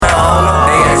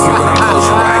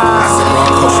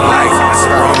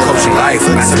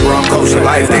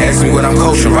I'm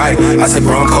coaching right. I said,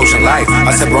 bro, I'm coaching life.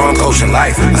 I said, bro, I'm coaching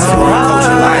life. I said, bro, I'm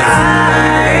coaching life.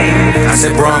 I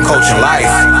said, bro, I'm coaching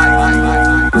life.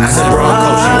 I said, bro, I'm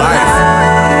coaching life.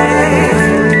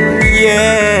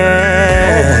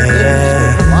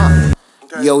 Yeah.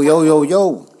 Yo.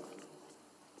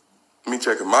 Me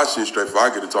checking my shit straight before I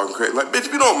get to talking crazy. Like, bitch,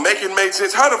 if you don't make it make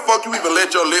sense, how the fuck you even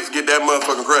let your lips get that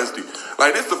motherfucking crusty?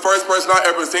 Like, this the first person I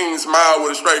ever seen smile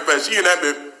with a straight face. She in that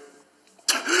bitch.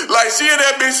 Like, she in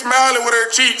that bitch smiling with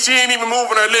her cheeks. She ain't even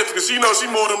moving her lips because she know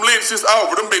she moved them lips just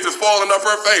over. Them bitches falling off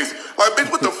her face. Like, bitch,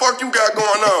 what the fuck you got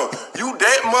going on? You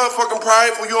that motherfucking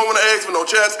prideful. You don't want to ask for no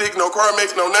chapstick, no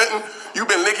Carmex, no nothing. You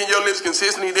been licking your lips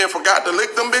consistently, then forgot to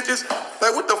lick them bitches?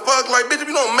 Like, what the fuck? Like, bitch, if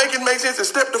you don't make it make sense, then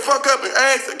step the fuck up and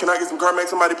ask, can I get some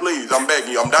Carmex, somebody please? I'm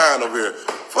begging you, I'm dying over here.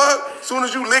 Fuck, as soon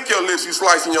as you lick your lips, you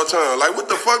slicing your tongue. Like, what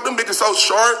the fuck? Them bitches so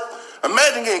sharp.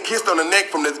 Imagine getting kissed on the neck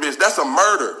from this bitch. That's a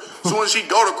murder. As soon as she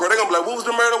go to court, they gonna be like, what was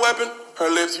the murder weapon? Her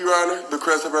lips, Your Honor. The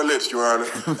crest of her lips, Your Honor.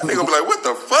 And they gonna be like, what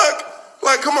the fuck?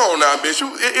 Like, come on now, bitch.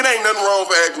 It ain't nothing wrong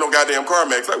for asking no goddamn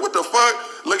Carmex. Like, what the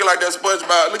fuck? Looking like that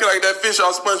SpongeBob, looking like that fish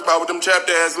off SpongeBob with them chapped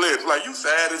ass lips. Like, you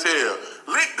sad as hell.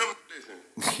 Lick them.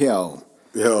 Listen. Yo.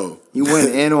 You went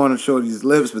in on Shorty's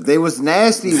lips, but they was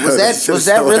nasty. Was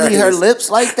that really her lips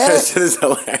like that? That shit is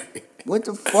hilarious. What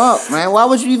the fuck, man? Why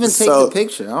would you even take the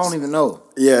picture? I don't even know.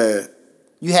 Yeah.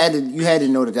 You had to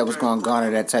know that was going to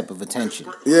garner that type of attention.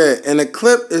 Yeah, and the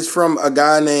clip is from a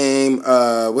guy named,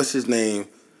 what's his name?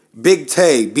 Big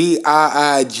Tay,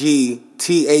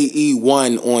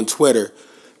 BIIGTAE1 on Twitter.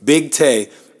 Big Tay.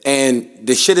 And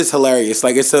the shit is hilarious.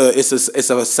 Like, it's a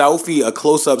selfie, a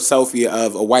close-up selfie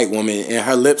of a white woman, and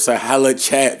her lips are hella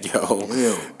chapped, yo.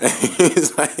 Ew.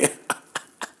 It's like...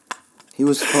 He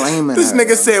was flaming This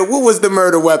nigga said, what was the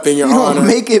murder weapon, Your Honor?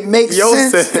 Make it make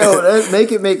sense.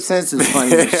 Make it make sense is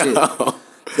funny as shit.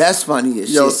 That's funny as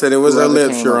shit. Yo said it was her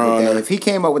lips, Your Honor. If he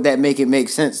came up with that make it make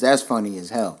sense, that's funny as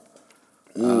hell.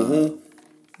 Mm-hmm.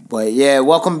 But yeah,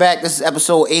 welcome back. This is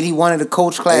episode 81 of the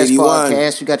Coach Class 81.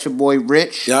 Podcast. You got your boy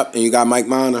Rich. Yep, and you got Mike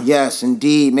Mana. Yes,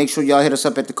 indeed. Make sure y'all hit us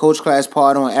up at the Coach Class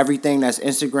Pod on everything. That's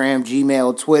Instagram,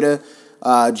 Gmail, Twitter.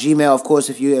 Gmail, of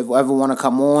course, if you ever want to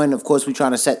come on. Of course, we're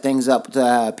trying to set things up to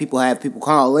have people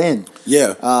call in.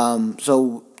 Yeah.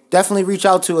 So definitely reach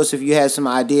out to us if you have some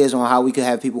ideas on how we could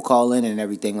have people call in and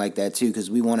everything like that too, because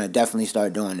we want to definitely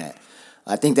start doing that.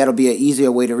 I think that'll be an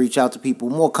easier way to reach out to people,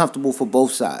 more comfortable for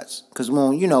both sides. Because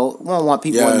we don't want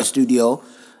people in the studio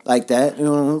like that. We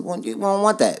don't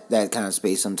want that kind of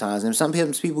space sometimes. And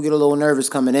sometimes people get a little nervous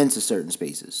coming into certain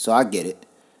spaces. So I get it.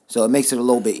 So it makes it a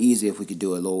little bit easier if we could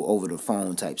do a little over the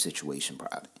phone type situation,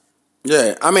 probably.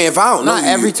 Yeah, I mean, if I don't know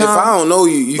you, if I don't know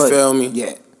you, you feel me?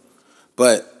 Yeah.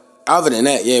 But other than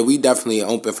that, yeah, we definitely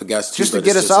open for guests too. Just to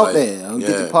get us out there,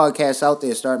 get the podcast out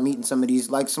there, start meeting some of these,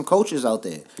 like some coaches out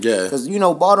there. Yeah, because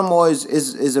Baltimore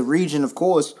is a region, of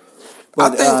course.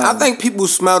 But, I think people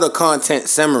smell the content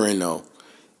simmering though.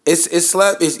 It's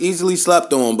easily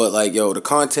slept on, but like the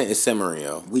content is simmering,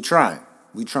 yo. We trying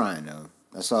though.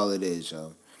 That's all it is,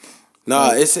 yo.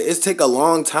 Nah, it's take a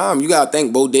long time. You gotta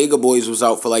think Bodega Boys was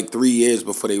out for like 3 years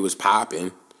before they was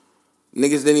popping.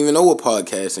 Niggas didn't even know what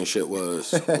podcast and shit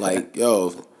was. Like,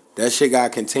 that shit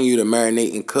gotta continue to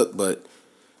marinate and cook, but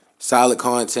solid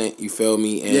content, you feel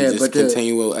me? And just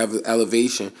continual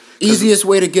elevation. Easiest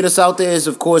way to get us out there is,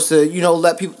 of course, to,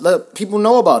 let people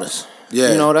know about us.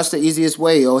 Yeah. That's the easiest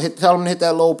way. Tell them to hit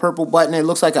that little purple button. It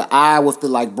looks like an eye with the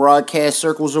broadcast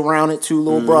circles around it. 2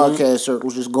 little broadcast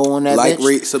circles. Just go on that like, bitch.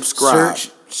 rate, subscribe.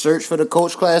 Search for the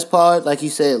Coach Class Pod. Like he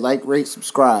said, like, rate,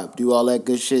 subscribe. Do all that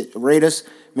good shit. Rate us.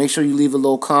 Make sure you leave a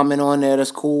little comment on there. That's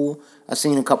cool. I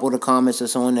seen a couple of the comments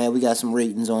that's on there. We got some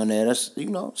ratings on there. That's,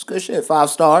 it's good shit.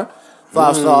 5-star.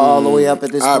 5-star all the way up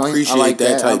at this point. I appreciate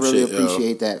that type shit. I really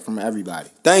appreciate that from everybody.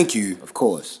 Thank you. Of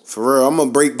course. For real, I'm going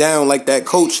to break down like that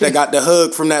coach that got the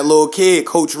hug from that little kid,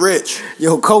 Coach Rich.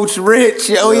 Yo, Coach Rich.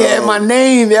 Yo, yeah, my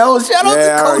name. Yo, shout out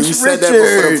to Coach Richard. You said that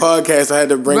before the podcast. I had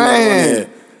to bring that one in.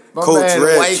 Coach Rich.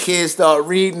 The white kid start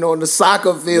reading on the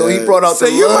soccer field. He brought out the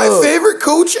love. You're my favorite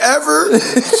coach ever.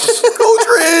 Coach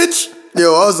Rich.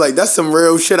 Yo, I was like, that's some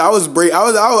real shit. I was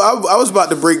about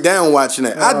to break down watching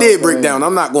that. I did break down.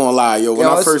 I'm not gonna lie, yo. When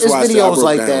I first watched it, I broke videos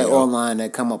like down, that online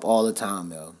that come up all the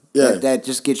time, yo. Yeah, that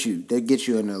just gets you. That gets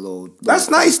you in a little. That's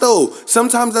nice though.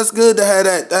 Sometimes that's good to have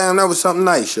that. Damn, that was something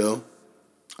nice, yo.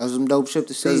 That was some dope shit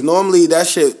to see. Because normally that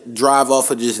shit drive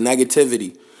off of just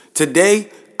negativity. Today,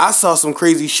 I saw some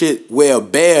crazy shit where a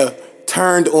bear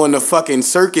turned on the fucking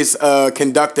circus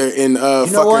conductor in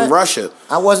fucking Russia.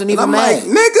 I wasn't even mad. Like,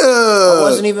 nigga. I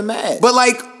wasn't even mad. But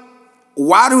like,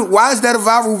 why is that a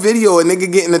viral video? A nigga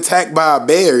getting attacked by a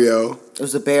bear, yo? It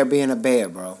was a bear being a bear,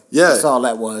 bro. Yeah. That's all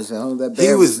that was. That bear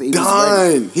He was ready.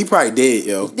 done. He probably did,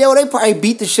 yo. Yo, they probably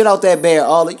beat the shit out that bear.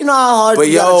 You know how hard But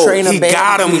you gotta train a he bear.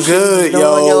 got to do him the shit good, he's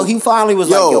doing, yo. He finally was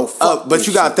like, yo, fuck but this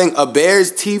you gotta shit. think, a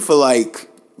bear's teeth are like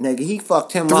Nigga, he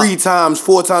fucked him 4 up.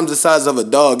 times the size of a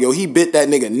dog, yo. He bit that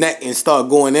nigga neck and started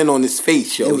going in on his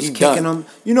face, yo. It was He kicking done. him.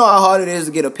 You know how hard it is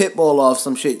to get a pit bull off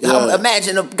some shit. Yeah.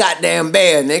 Imagine a goddamn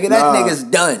bear, nigga. That Nah. nigga's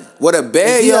done. What a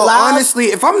bear, Is he yo. alive? Honestly,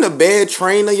 if I'm the bear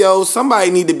trainer, yo, somebody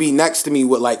need to be next to me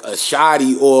with like a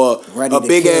shotty or Ready a to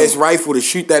big kill. ass rifle to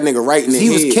shoot that nigga right in the He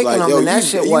head. was kicking like, him yo, and that you-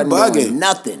 shit you wasn't bugging. doing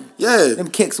nothing. Yeah. Them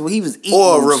kicks, he was eating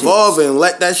Or a them shit. revolver and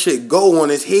let that shit go on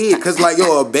his head. Cause like,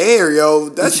 yo, a bear, yo,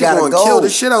 that He's shit gotta gonna go. kill the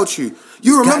shit out you.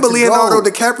 You He's remember got to Leonardo go.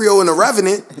 DiCaprio in The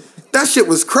Revenant? That shit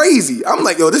was crazy. I'm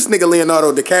like, yo, this nigga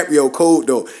Leonardo DiCaprio cold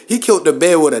though. He killed the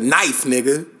bear with a knife,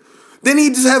 nigga. Didn't he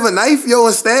just have a knife, yo,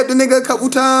 and stab the nigga a couple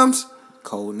times?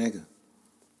 Cold nigga.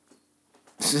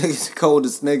 He's the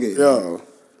coldest nigga. Yo.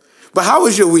 But how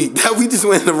was your week? We just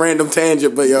went in a random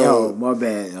tangent, but Yo, my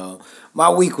bad, yo. My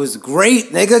week was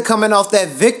great, nigga. Coming off that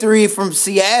victory from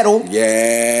Seattle.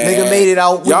 yeah. Nigga made it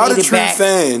out. We Y'all made the it true back.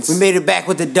 fans. We made it back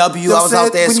with the W. Yo I was said,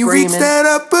 out there when screaming. you reach that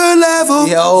upper level,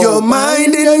 Yo, your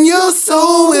mind and your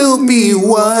soul will be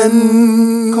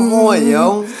one. Come on,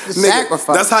 yo. Nigga,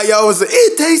 Sacrifice. That's how y'all was say,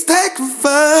 it takes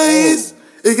sacrifice.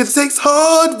 It takes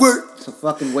hard work. It's a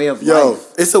fucking way of Yo,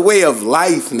 life. it's a way of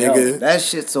life, nigga. Yo, that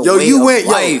shit's a Yo, way you of went,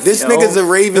 life. yo, this yo. nigga's a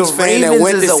Ravens The fan that Ravens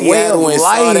went to is a way Seattle of and saw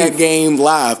life. that game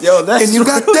live. Yo, that's and you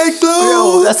got that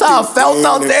glow. Yo, that's how I felt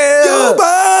out there. Your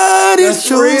body That's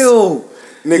shows. real.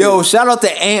 Nigga. Yo, shout out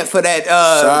to Ant for that.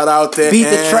 Shout out to Beat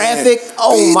the Ant. Traffic.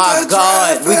 Oh Beat my the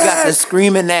God, we got traffic. to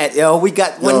screaming that, yo. We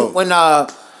got Yo. when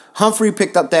Humphrey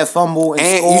picked up that fumble and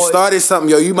And scored. you started something,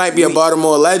 yo. You might be a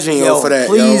Baltimore legend, yo, for that,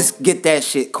 please get that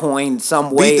shit coined some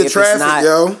way. the if traffic, it's not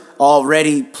yo.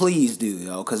 already, please do,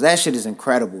 yo. Because that shit is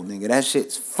incredible, nigga. That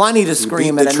shit's funny to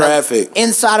scream beat at the another, traffic.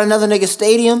 inside another nigga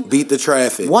stadium. Beat the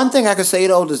traffic. One thing I can say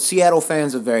though, the Seattle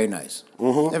fans are very nice.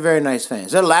 They're very nice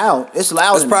fans. They're loud. It's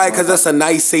loud. That's in probably that because that's a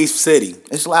nice, safe city.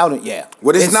 It's loud. Yeah.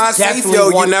 When it's not safe, definitely yo,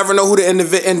 one- you never know who the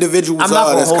individuals I'm not are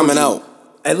gonna that's hold coming you. out.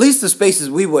 At least the spaces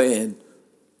we were in,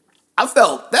 I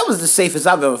felt that was the safest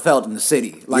I've ever felt in the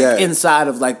city. Like Yeah. inside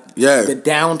of like Yeah. the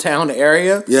downtown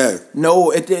area. Yeah.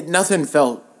 No, it did. Nothing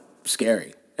felt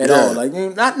scary at Yeah. all. Like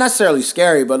not necessarily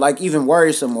scary, but like even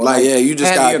worrisome. Or, Like, yeah, you just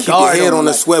have gotta your keep your guard head on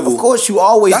the like, swivel. Of course, you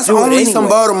always That's do it only anyway. some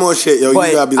Baltimore shit, yo. But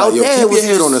You gotta be out like, yo, there, keep it was your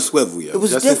head just- on the swivel, yo. It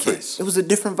was just different. in case. It was a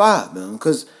different vibe, man.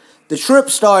 Because the trip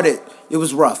started, it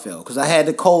was rough, yo. Because I had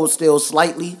the cold still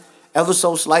slightly, ever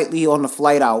so slightly on the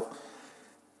flight out.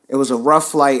 It was a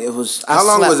rough flight. It was. How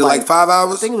long was it? Like 5 I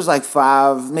hours? think it was like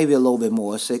 5, maybe a little bit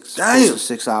more, 6. Damn. close to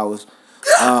 6 hours.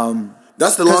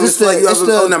 That's the 'Cause longest it's the- flight you it's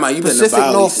ever. the Oh, never mind. You been to Pacific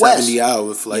Bali, Northwest.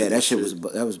 70-hour flight. Yeah, that and shit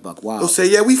was buck wild. They'll say,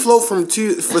 yeah, we flew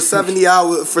for 70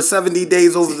 hours for 70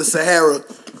 days over the Sahara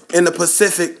in the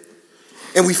Pacific,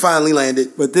 and we finally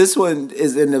landed. But this one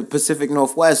is in the Pacific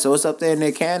Northwest, so it's up there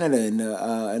near Canada in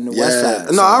the west Yeah, side.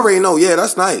 no, so- I already know. Yeah,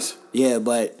 that's nice. Yeah,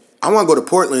 but I want to go to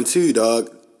Portland too, dog.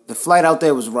 the flight out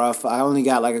there was rough. I only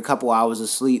got like a couple hours of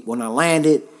sleep when I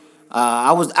landed.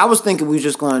 I was thinking we was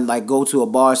just going to like go to a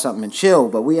bar or something and chill,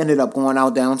 but we ended up going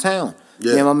out downtown.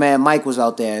 Yeah. Yeah, my man Mike was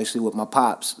out there actually with my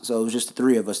pops, so it was just the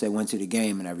three of us that went to the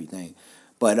game and everything.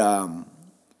 But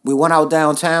we went out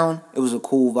downtown. It was a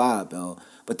cool vibe, though.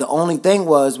 But the only thing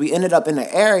was we ended up in an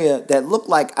area that looked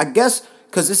like, I guess,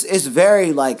 because it's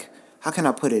very like, how can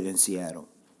I put it in Seattle?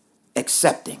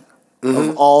 Accepting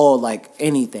of all like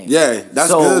anything. Yeah, that's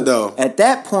So, good, though. At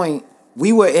that point,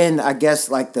 we were in, I guess,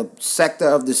 like the sector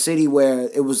of the city where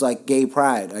it was like gay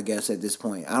pride, I guess, at this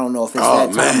point. I don't know if it's Oh,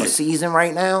 that time man. of season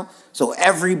right now. So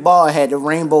every bar had the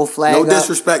rainbow flag No up.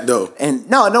 disrespect though. And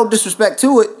no disrespect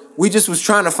to it. We just was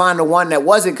trying to find the one that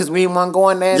wasn't because we didn't want to go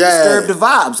in there and Yeah. disturb the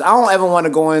vibes. I don't ever want to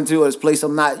go into a place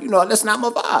I'm not, that's not my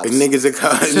vibes. And niggas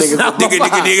are just not my vibe.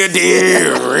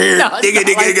 No, it's digga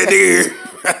not like digga.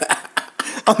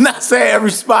 I'm not saying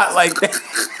every spot like that.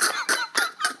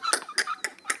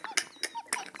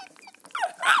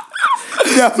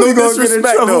 Yeah, no We gonna get in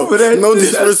disrespect trouble though. for that. No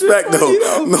disrespect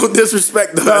though. No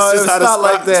disrespect though. No, That's just it's how the not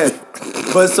like spots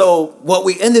that. But so what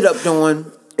we ended up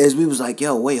doing is we was like,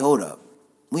 yo, wait, hold up.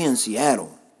 We in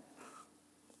Seattle.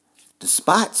 The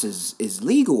spots is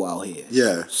legal out here.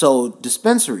 Yeah. So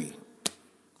dispensary.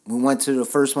 We went to the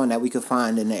first one that we could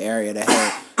find in the area that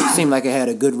had seemed like it had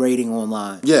a good rating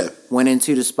online. Yeah. Went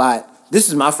into the spot. This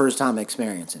is my first time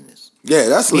experiencing this. Yeah,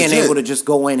 that's Being legit. able to just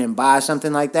go in and buy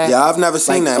something like that. Yeah, I've never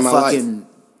seen that in my life.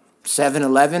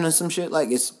 7-Eleven or some shit. Like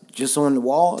it's just on the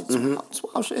wall. It's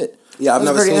wild shit. Yeah, I've That's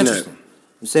never pretty seen that. interesting.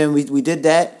 I'm saying we did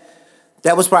that.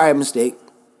 That was probably a mistake.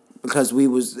 because we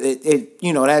was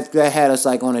that had us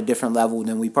like on a different level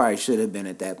than we probably should have been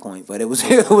at that point. But it was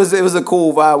it was a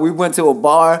cool vibe. We went to a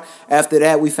bar after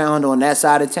that we found on that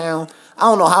side of town. I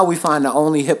don't know how we find the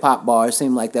only hip hop bar. It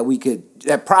seemed like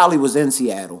that probably was in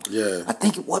Seattle. Yeah. I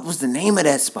think what was the name of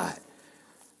that spot?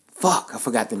 Fuck, I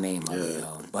forgot the name of it.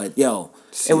 But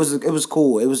it was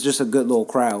cool. It was just a good little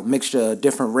crowd, mixture of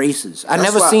different races. I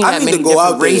never seen that many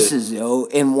different races,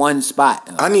 in one spot.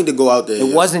 I need to go out there.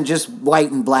 It wasn't just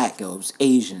white and black, It was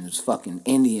Asians, it was fucking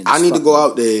Indians. I need to go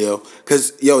out there,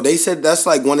 Cause they said that's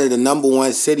like one of the number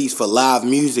one cities for live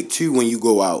music too when you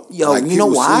go out. Like, you know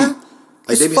why?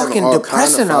 Like, it's fucking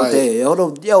depressing out there,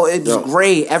 It's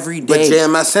gray every day. But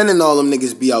JMSN and all them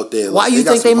niggas be out there. Why you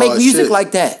think they make music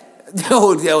like that?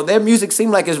 Their music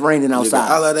seem like it's raining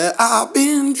outside. All of that. I've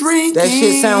been drinking. That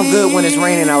shit sound good when it's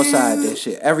raining outside. That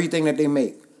shit, everything that they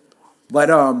make. But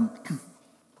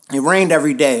it rained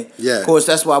every day. Yeah. Of course,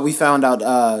 that's why we found out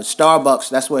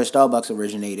Starbucks. That's where Starbucks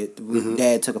originated.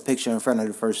 Dad took a picture in front of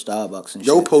the first Starbucks and shit.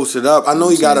 Yo posted up. I know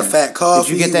he got a fat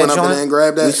coffee. Did you get that joint? Up in there and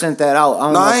grabbed that. We sent that out.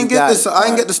 I ain't get this. I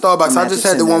ain't get the Starbucks. I just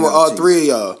had the one with all three of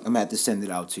y'all. I'm gonna have to send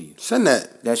it out to you. Send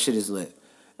that. That shit is lit.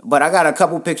 But I got a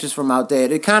couple pictures from out there.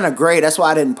 They're kind of gray. That's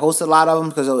why I didn't post a lot of them,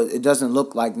 because it doesn't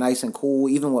look like nice and cool.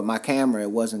 Even with my camera,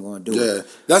 it wasn't going to do it. Yeah,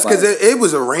 that's because it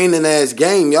was a raining ass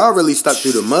game. Y'all really stuck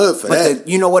through the mud for that.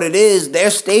 You know what it is?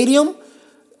 Their stadium,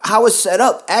 how it's set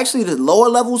up, actually the lower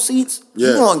level seats,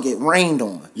 you're going to get rained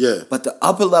on. Yeah. But the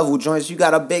upper level joints, you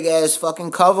got a big ass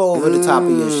fucking cover over the top of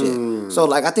your shit. So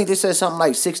like I think they said something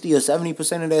like 60 or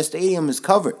 70% of their stadium is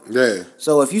covered. Yeah.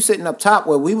 So if you sitting up top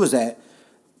where we was at,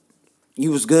 you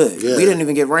was good. Yeah. We didn't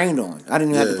even get rained on. I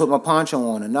didn't even have to put my poncho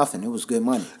on or nothing. It was good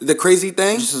money. The crazy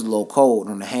thing? Just a little cold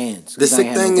on the hands. The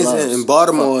sick thing is in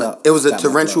Baltimore, it was a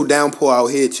torrential downpour out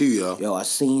here too, yo. Yo, I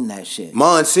seen that shit.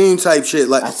 Monsoon type shit.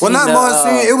 Like, well, not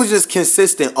monsoon. It was just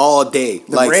consistent all day.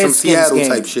 Like some Seattle game,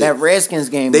 type shit. That Redskins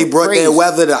game. They brought their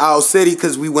weather to our city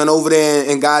because we went over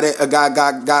there and got it. A guy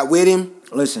got with him.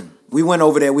 Listen. We went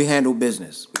over there. We handled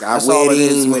business. That's all it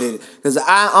is with it. Because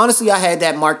I had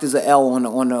that marked as an L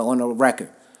on the record.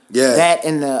 Yeah. That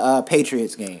and the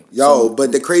Patriots game. Yo,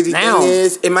 but the crazy thing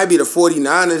is, it might be the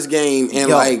 49ers game and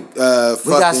we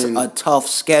got a tough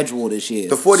schedule this year.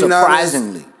 The 49ers,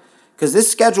 surprisingly. Because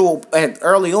this schedule,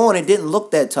 early on, it didn't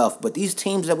look that tough. But these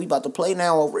teams that we about to play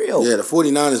now are real. Yeah, the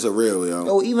 49ers are real, yo.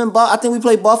 Yo, even I think we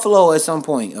played Buffalo at some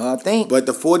point. I think. But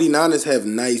the 49ers have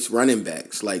nice running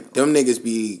backs. Like, them niggas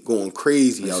be going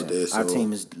crazy out there. So. Our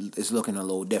team is looking a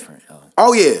little different, yo.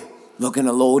 Oh, yeah. Looking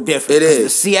a little different. It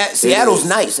is. Seattle's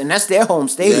nice, and that's their home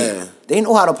stadium. Yeah. They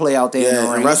know how to play out there in the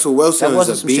rain. And Russell Wilson that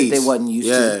wasn't is a some beast. shit they wasn't used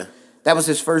to. That was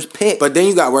his first pick. But then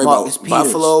you got to worry Marcus about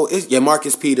Peters. Buffalo.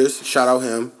 Marcus Peters. Shout out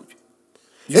him.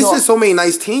 It's just so many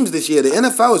nice teams this year. The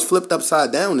NFL is flipped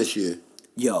upside down this year.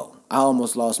 Yo, I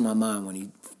almost lost my mind when he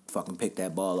fucking picked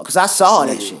that ball up. Because I saw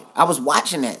that shit. I was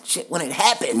watching that shit when it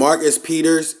happened. Marcus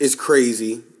Peters is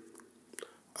crazy.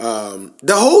 The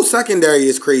whole secondary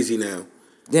is crazy now.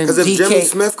 Because if Jimmy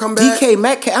Smith come back... DK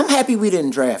Metcalf, I'm happy we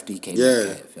didn't draft DK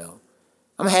Metcalf, yo.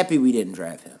 I'm happy we didn't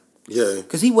draft him. Yeah.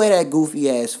 Because he wear that goofy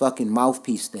ass fucking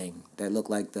mouthpiece thing that look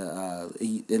like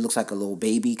it looks like a little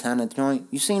baby kind of joint.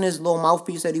 You seen his little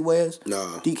mouthpiece that he wears?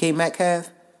 No. DK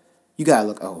Metcalf? You gotta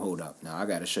look. Oh, hold up. No, I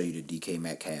gotta show you the DK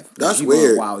Metcalf. That's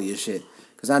weird. Wow, your shit.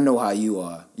 Because I know how you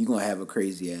are. You gonna have a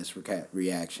crazy ass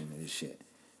reaction to this shit.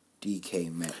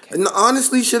 DK Metcalf. And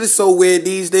honestly, shit is so weird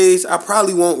these days. I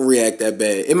probably won't react that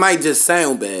bad. It might just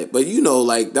sound bad, but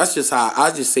that's just how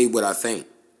I just say what I think.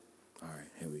 All right,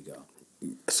 here we go.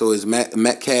 So is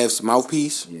Metcalf's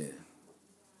mouthpiece? Yeah.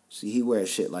 See, he wears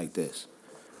shit like this.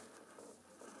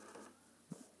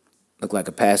 Look like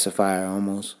a pacifier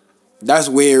almost. That's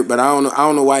weird, but I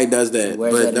don't know why he does that.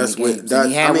 But that's weird.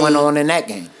 He had one on in that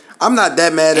game. I'm not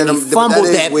that mad at him. He fumbled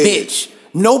that bitch.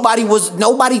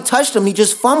 Nobody touched him. He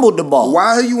just fumbled the ball.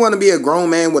 Why do you want to be a grown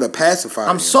man with a pacifier?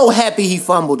 I'm so happy he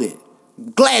fumbled it.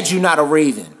 Glad you're not a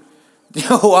Raven.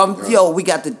 Yo, we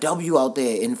got the W out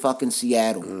there in fucking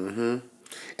Seattle. Mm-hmm.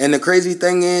 And the crazy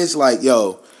thing is,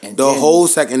 whole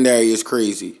secondary is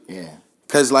crazy. Yeah.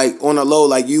 Because, on the low,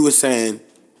 like you were saying,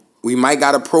 we might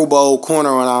got a Pro Bowl corner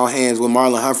on our hands with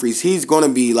Marlon Humphreys. He's going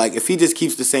to be, if he just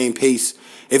keeps the same pace,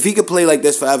 if he could play like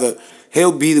this forever,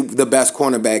 he'll be the best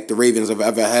cornerback the Ravens have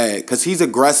ever had. Because he's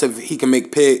aggressive. He can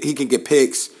make he can get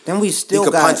picks. Then we still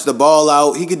he can punch the ball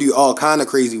out. He could do all kind of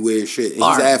crazy weird shit. And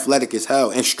he's athletic as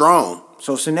hell and strong.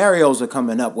 So scenarios are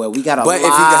coming up where we got a lot if he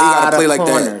got to play like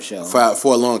corners, that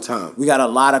for a long time. We got a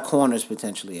lot of corners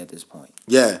potentially at this point.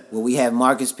 Yeah. Well, we have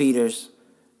Marcus Peters.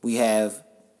 We have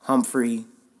Humphrey.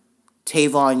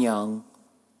 Tavon Young.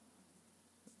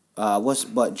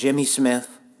 Jimmy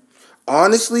Smith.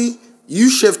 honestly, you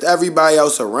shift everybody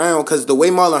else around because the way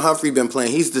Marlon Humphrey been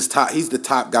playing, he's the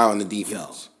top guy on the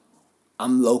defense.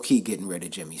 I'm low key getting rid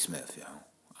of Jimmy Smith, yo.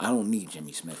 I don't need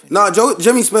Jimmy Smith No,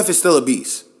 Jimmy Smith is still a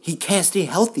beast. He can't stay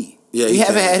healthy. Yeah, we he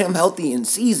haven't can't. had him healthy in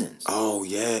seasons. Oh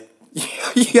yeah.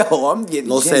 Yo, I'm getting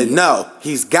Lo said no.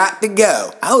 He's got to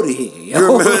go. out of here. Yo.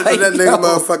 You remember Like, that nigga yo.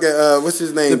 motherfucking what's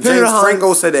his name? Depending James on-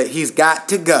 Franco said that he's got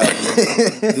to go.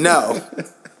 No.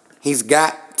 He's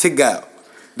got to go.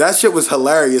 That shit was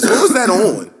hilarious. What was that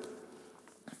on?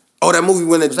 Oh, that movie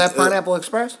when it Was that Pineapple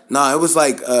Express? No, it was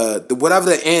like whatever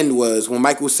the end was when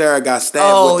Michael Cera got stabbed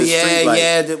Oh with the street light.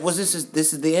 yeah. Was this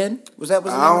is the end? Was the I name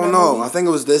of don't that know. movie? I think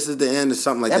it was This Is the End or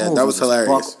something like that. movie That was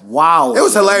hilarious. Wow. It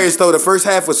was hilarious though. The first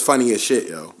half was funny as shit,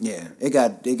 yo. Yeah, it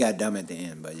got dumb at the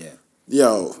end, but yeah.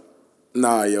 Yo,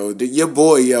 nah, yo, your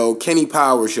boy, yo, Kenny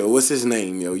Powers, yo. What's his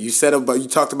name, yo? You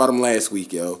talked about him last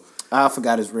week, yo. I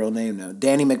forgot his real name now.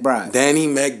 Danny McBride. Danny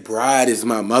McBride is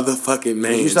my motherfucking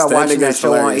man. You start watching that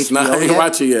show on HBO Nah, I ain't yet?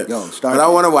 watching it yet. Yo, start but I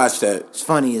that. want to watch that. It's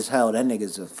funny as hell. That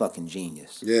nigga's a fucking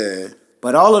genius. Yeah.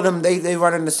 But all of them, they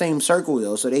run in the same circle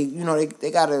though, so they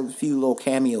got a few little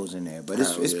cameos in there, but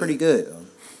it's Hell yeah. pretty good. Though.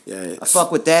 Yeah. I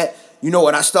fuck with that. You know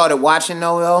what I started watching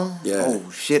though, yo? Yeah.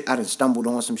 Oh shit, I done stumbled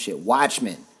on some shit.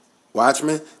 Watchmen.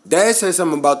 Watchmen? Dad said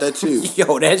something about that too.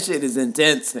 Yo, that shit is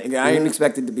intense, nigga. I ain't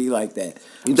expect it to be like that.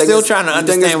 I'm think still it's- trying to you think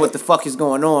it's- understand what the fuck is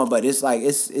going on, but it's like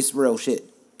it's real shit.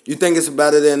 You think it's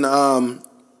better than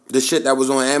the shit that was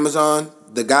on Amazon?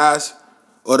 The Guys?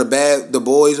 Or the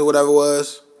Boys or whatever it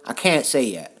was? I can't say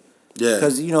yet. Yeah.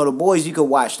 Because, the boys, you could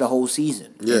watch the whole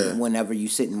season. Yeah. Whenever you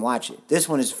sit and watch it. This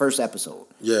one is the first episode.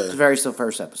 Yeah. It's the very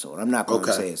first episode. I'm not going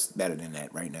to Okay. say it's better than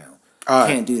that right now. All I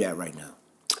right. can't do that right now.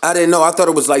 I didn't know. I thought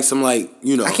it was like some I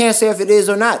I can't say if it is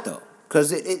or not, though.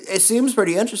 Because it seems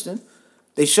pretty interesting.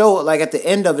 They show, like, at the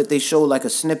end of it, they show, like, a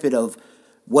snippet of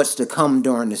what's to come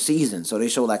during the season. So they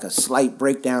show, like, a slight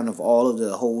breakdown of all of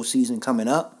the whole season coming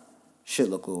up. Shit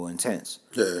look a little intense.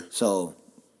 Yeah. So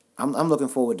I'm looking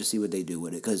forward to see what they do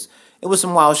with it. Because it was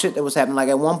some wild shit that was happening. Like,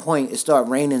 at one point, it started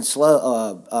raining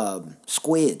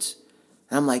squids.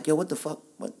 And I'm like, yo, what the fuck?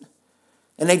 What?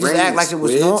 And they just Raining act like it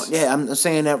was squids? Yeah, I'm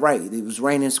saying that right. It was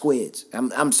raining squids.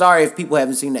 I'm sorry if people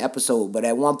haven't seen the episode, but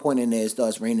at one point in there, it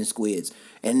starts raining squids.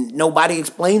 And nobody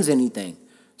explains anything.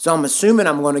 So I'm assuming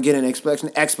I'm going to get an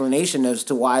explanation as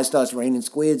to why it starts raining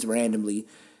squids randomly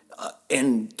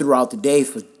and throughout the day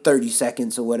for 30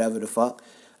 seconds or whatever the fuck.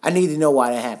 I need to know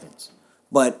why that happens.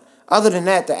 But other than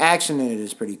that, the action in it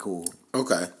is pretty cool.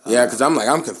 Okay. Yeah, because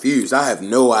I'm confused. I have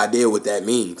no idea what that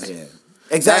means. Yeah.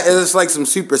 Exactly. It's like some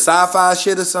super sci-fi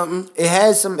shit or something. It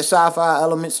has some sci-fi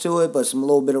elements to it, but some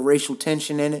little bit of racial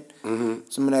tension in it. Mm-hmm.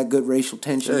 Some of that good racial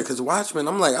tension. Yeah, because Watchmen,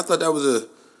 I'm like, I thought that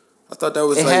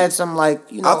was It had some like,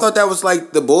 I thought that was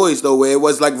like The Boys though, where it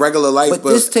was like regular life, but but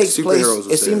this takes place. superheroes was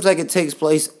It seems there. like it takes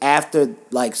place after,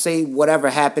 like, say whatever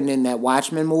happened in that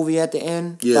Watchmen movie at the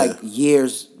end. Yeah. Like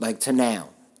years, like to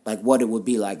now, like what it would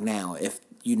be like now if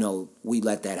we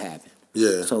let that happen.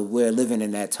 Yeah. So we're living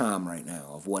in that time right now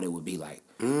of what it would be like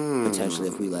potentially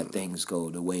if we let things go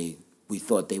the way we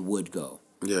thought they would go,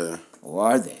 Yeah. or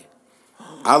are they?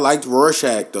 I liked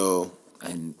Rorschach though.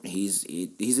 And he's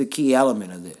a key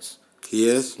element of this. He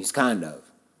is. He's kind of.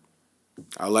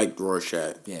 I liked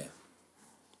Rorschach. Yeah.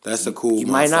 That's a cool. You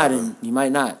might not, motherfucker. and you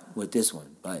might not with this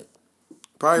one, but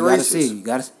Probably you gotta racist. see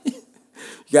it.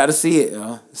 You gotta see it,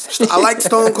 yo. I like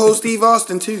Stone Cold Steve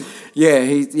Austin too.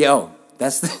 Yeah,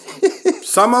 that's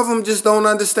Some of them just don't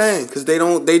understand because they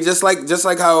don't. They just like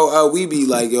how we be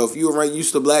like, yo, if you were right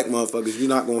used to black motherfuckers, you're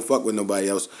not gonna fuck with nobody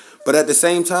else. But at the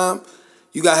same time,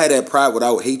 you gotta have that pride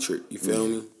without hatred. You feel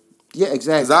me? yeah, Because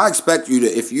exactly. I expect you to,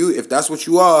 if that's what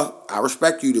you are, I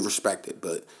respect you to respect it.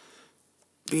 But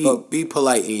be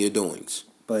polite in your doings.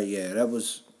 But yeah, that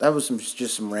was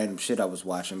some random shit I was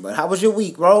watching. But how was your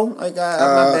week, bro? Like, my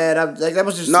bad. That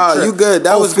was just a Nah, trip. you good.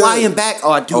 That was good. flying back.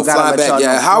 Oh, I do gotta flying let back. y'all know.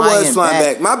 Yeah, how was flying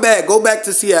back? My bad. Go back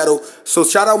to Seattle. So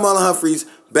shout out Marlon Humphreys.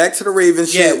 Back to the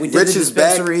Ravens Yeah, shit. we did Rich the is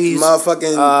back. dispensaries.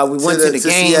 Motherfucking. We went to the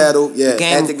game. Seattle. Yeah, the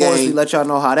game, at the of course, we game. let y'all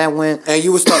know how that went. And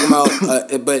you was talking about,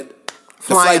 but the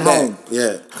Flying flight home. back.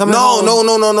 Yeah. Coming no, home.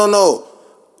 no.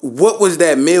 What was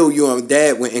that meal you and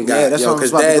Dad went and got? Yeah, that's what I was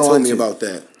because about to Dad go told me into. about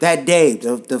that. That day,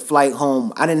 the flight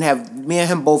home, me and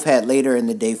him both had later in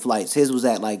the day flights. His was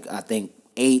at like, I think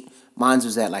 8. Mine's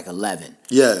was at like 11.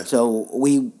 Yeah. So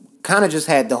we kind of just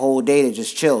had the whole day to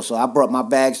just chill. So I brought my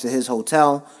bags to his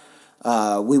hotel.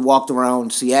 We walked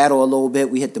around Seattle a little bit.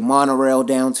 We hit the monorail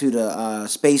down to the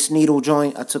Space Needle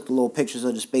joint. I took the little pictures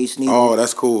of the Space Needle. Oh,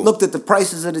 that's cool. Looked at the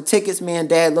prices of the tickets. Me and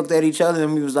Dad looked at each other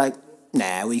and we was like,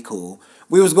 nah, we cool.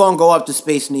 we was going to go up to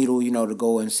Space Needle, to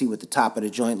go and see what the top of the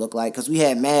joint looked like, because we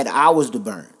had mad hours to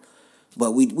burn.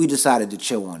 But we decided to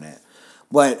chill on that.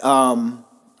 But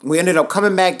we ended up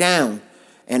coming back down,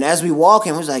 and as we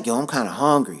walking, we was like, yo, I'm kind of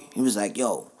hungry. He was like,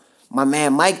 yo, my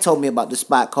man Mike told me about this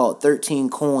spot called 13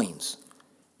 Coins,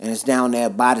 and it's down there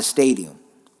by the stadium.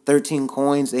 13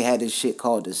 Coins, they had this shit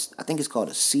called I think it's called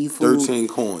a seafood. 13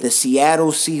 Coins. The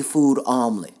Seattle Seafood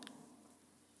Omelet.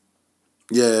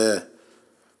 Yeah.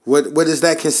 What does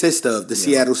that consist of? The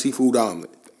Seattle Seafood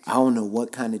Omelet. I don't know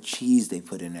what kind of cheese they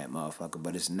put in that motherfucker,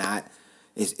 but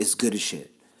it's good as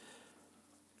shit.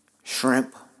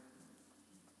 Shrimp,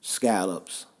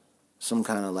 scallops, some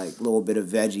kind of like little bit of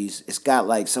veggies. It's got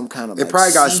like some kind of It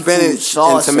probably got spinach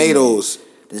and tomatoes.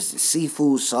 There's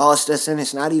seafood sauce that's in it.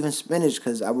 It's not even spinach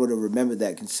because I would have remembered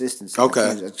that consistency.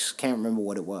 Okay. I just can't remember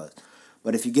what it was.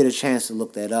 But if you get a chance to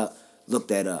look that up, look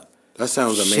that up. That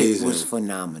sounds Shit amazing. was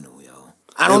phenomenal, yo.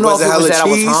 I don't know if it was that I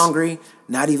was hungry.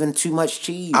 Not even too much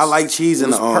cheese. I like cheese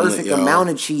in the omelet, perfect amount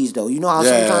of cheese, though. You know how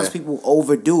sometimes people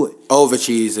overdo it. Over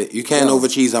cheese it. You can't over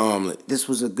cheese an omelet. This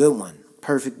was a good one.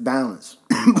 Perfect balance.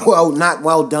 Well, not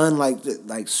well done,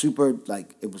 like super,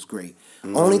 like it was great.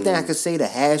 Only thing I could say, the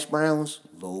hash browns,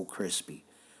 low crispy,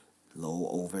 low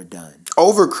overdone.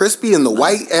 Over crispy in the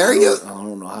white area? I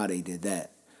don't know how they did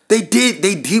that. They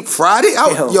deep fried it?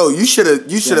 Yo, you should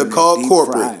have called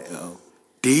corporate. Fried,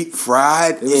 deep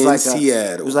fried in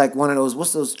Seattle. It was like one of those,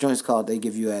 what's those joints called they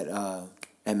give you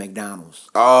at McDonald's?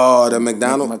 Oh, the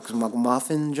McDonald's?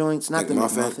 Muffin joints? Not the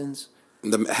McMuffins.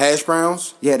 The hash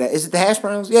browns? Yeah, is it the hash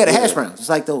browns? Yeah, the hash browns. It's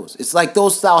like those. It's like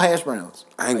those style hash browns.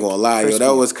 I ain't gonna lie, yo.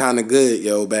 That was kind of good,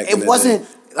 yo, back in the day. It wasn't,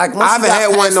 like, once I haven't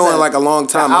had one in like a long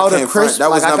time. I can't front.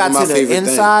 That was never my favorite thing. I got to the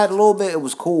inside a little bit. It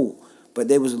was cool, but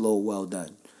they was a little well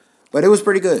done. But it was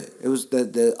pretty good. It was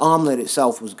the omelet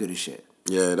itself was good as shit.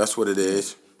 Yeah, that's what it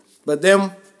is. But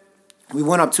then we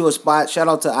went up to a spot. Shout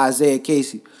out to Isaiah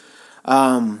Casey.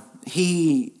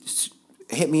 He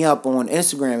hit me up on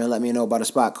Instagram and let me know about a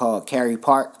spot called Cary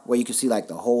Park, where you can see like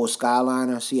the whole skyline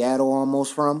of Seattle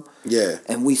almost from. Yeah.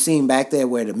 And we seen back there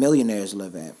where the millionaires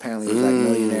live at. Apparently there's like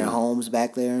millionaire homes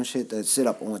back there and shit that sit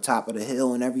up on top of the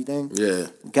hill and everything. Yeah.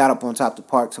 Got up on top of the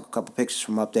park, took a couple pictures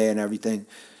from up there and everything.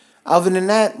 Other than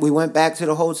that, we went back to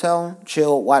the hotel,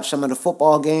 chilled, watched some of the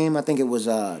football game. I think it was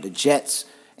the Jets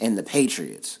and the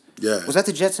Patriots. Yeah. Was that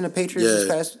the Jets and the Patriots this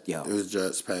past? Yo. It was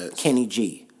Jets past. Kenny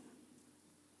G.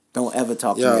 Don't ever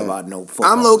talk to me about no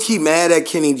football. I'm low-key mad at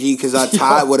Kenny G because I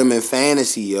tied with him in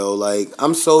fantasy, yo. Like,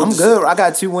 I'm good. I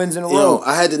got 2 wins in a row.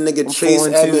 I had the nigga Chase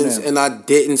Edmonds, and I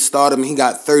didn't start him. He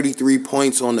got 33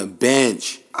 points on the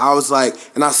bench. I was like,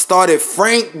 and I started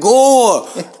Frank Gore.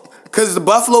 Because the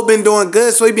Buffalo been doing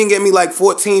good, so he been getting me like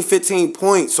 14, 15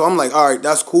 points. So I'm like, all right,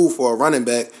 that's cool for a running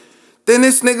back. Then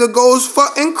this nigga goes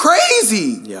fucking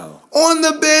crazy. Yo. On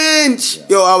the bench.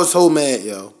 Yo, I was so mad,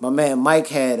 yo. My man Mike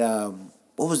had,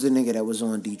 what was the nigga that was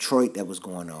on Detroit that was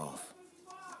going off?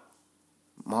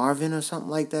 Marvin or something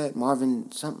like that? Marvin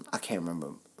something? I can't remember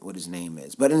what his name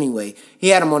is. But anyway, he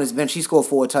had him on his bench. He scored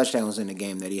 4 touchdowns in the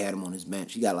game that he had him on his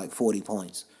bench. He got like 40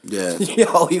 points. Yeah.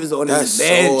 Yo, he was on his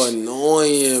bench. That's so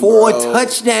annoying, 4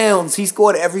 touchdowns. He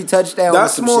scored every touchdown.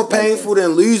 That's more painful than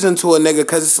losing to a nigga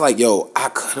because it's like, yo, I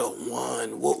could have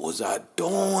won. What was I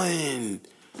doing?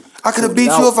 I could have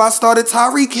beat you if I started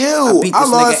Tyreek Hill. I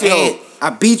lost, yo. I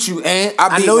beat you, Ant.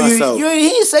 I beat myself. He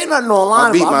didn't say nothing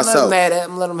online. I beat myself.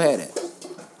 I'm letting him have that.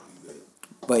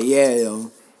 But yeah,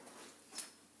 yo.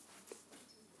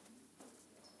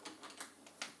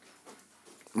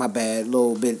 My bad,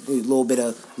 little bit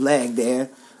of lag there.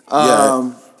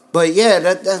 But yeah,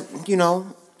 that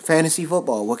fantasy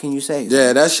football. What can you say?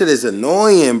 Yeah, that shit is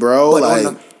annoying, bro.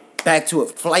 But back to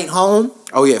it. Flight home.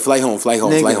 Oh yeah, flight home.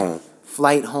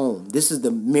 Flight home. This is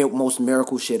the most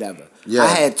miracle shit ever. Yeah. I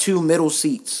had 2 middle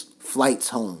seats, flights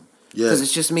home. Yeah. Because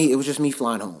it's just me. It was just me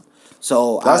flying home.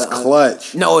 So that's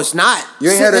clutch. No, it's not. You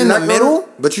ain't had in the middle.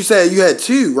 But you said you had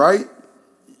 2, right?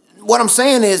 What I'm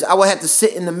saying is, I would have to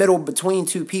sit in the middle between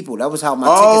 2 people. That was how my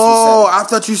tickets were set. Oh, I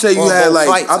thought you said you had like.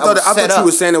 Flights, I thought you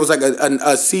were saying it was like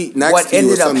a seat next to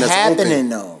you or something. What ended up happening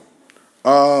though?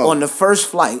 On the first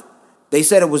flight, they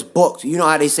said it was booked. You know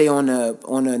how they say on the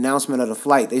announcement of the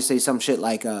flight, they say some shit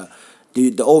like,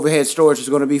 the overhead storage is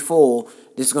going to be full.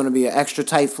 This is going to be an extra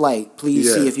tight flight.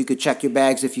 Please see if you could check your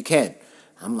bags if you can.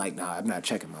 I'm like, nah, I'm not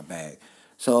checking my bag.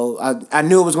 So I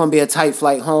knew it was going to be a tight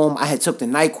flight home. I had took the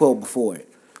NyQuil before it.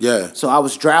 Yeah. So I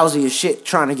was drowsy as shit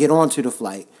trying to get onto the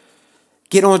flight.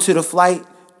 Get onto the flight,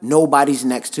 nobody's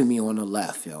next to me on the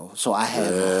left, yo. So I had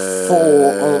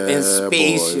full in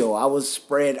space, yo. I was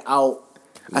spread out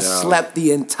I slept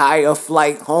the entire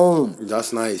flight home.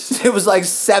 That's nice. It was like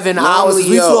 7 Normally, hours.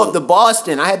 We flew up to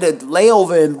Boston. I had to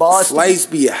layover in Boston. Flights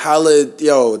be hella,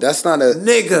 that's not a...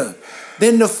 Nigga.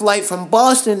 Then the flight from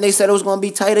Boston, they said it was going to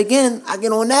be tight again. I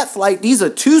get on that flight. These are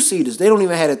 2-seaters. They don't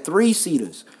even have a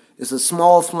 3-seaters. It's a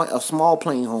small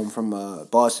plane home from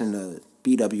Boston to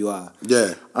BWI.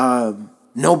 Yeah.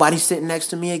 Nobody sitting next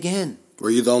to me again. Were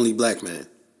you the only black man?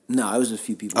 No, it was a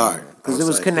few people. All right. Because it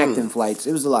was connecting flights.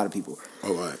 It was a lot of people.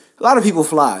 All right. A lot of people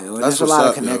fly. There's a lot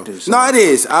of connectors. No, it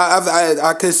is.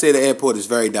 I could say the airport is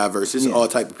very diverse. It's all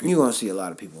type of people. You're going to see a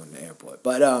lot of people in the airport.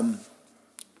 But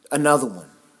another one.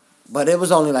 But it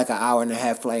was only like an hour and a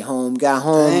half flight home. Got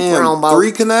home around about...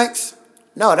 3 connects?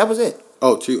 No, that was it.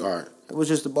 Oh, 2. All right. It was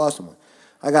just the Boston one.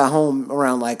 I got home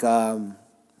around like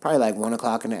probably like 1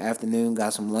 o'clock in the afternoon.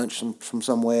 Got some lunch from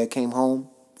somewhere. Came home.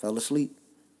 Fell asleep.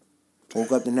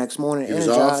 Woke up the next morning You was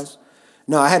energized. off?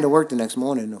 No, I had to work the next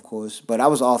morning, of course. But I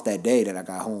was off that day that I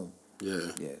got home.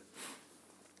 Yeah. Yeah.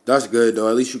 That's good, though.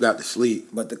 At least you got to sleep.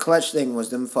 But the clutch thing was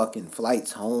them fucking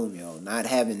flights home, yo. Not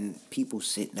having people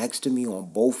sit next to me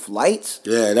on both flights.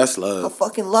 Yeah, that's How love.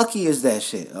 fucking lucky is that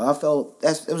shit? I felt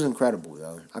it was incredible,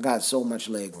 yo. I got so much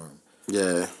leg room.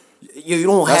 Yeah. You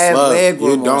don't That's have love. leg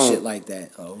room You on don't. shit like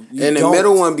that, yo. And the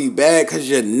middle one be bad because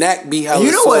your neck be hella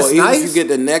You know sore. what's Even nice? if you get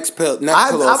the neck pillow, I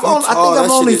if you tall, think that I've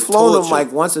shit only is flown them torture.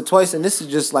 like once or twice, and this is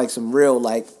just like some real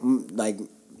like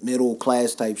middle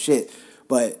class type shit.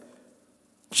 But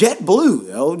JetBlue,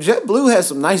 yo, JetBlue has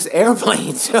some nice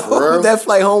airplanes. Yo. For real? That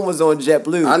flight home was on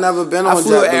JetBlue. I never been on I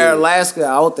flew JetBlue. Air Alaska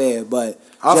out there, but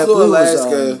I JetBlue flew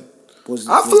Alaska.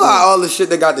 I flew out all the shit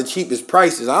that got the cheapest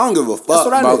prices. I don't give a fuck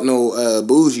what I about did. no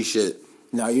bougie shit.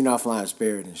 No, you're not flying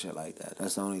Spirit and shit like that.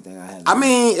 That's the only thing I had. I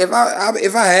mean, if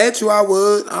I had to, I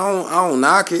would. I don't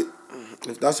knock it.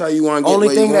 If that's how you want to get. Only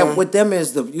where thing you that going. with them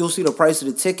is you'll see the price of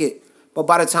the ticket, but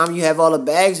by the time you have all the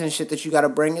bags and shit that you got to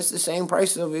bring, it's the same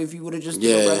price of if you would have just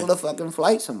did a regular fucking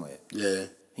flight somewhere. Yeah.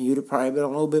 And you'd have probably been a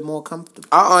little bit more comfortable.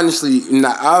 I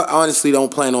honestly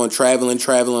don't plan on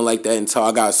traveling like that until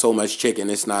I got so much chicken.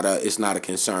 It's not a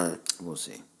concern. We'll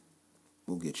see.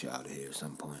 We'll get you out of here at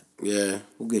some point. Yeah.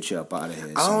 We'll get you up out of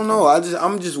here. I don't know.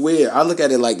 I'm just weird. I look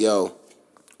at it like, yo.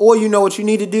 Or you know what you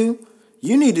need to do?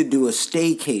 You need to do a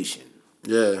staycation.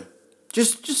 Yeah.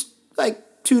 Just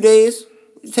like 2 days.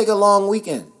 You take a long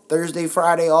weekend. Thursday,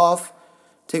 Friday off.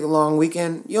 Take a long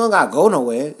weekend. You don't gotta go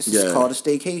nowhere. It's just called a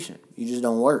staycation. You just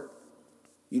don't work.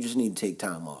 You just need to take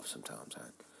time off sometimes. Huh?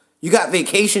 You got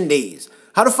vacation days.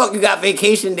 How the fuck you got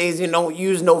vacation days and don't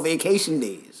use no vacation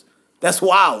days? That's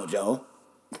wild, Joe.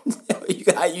 You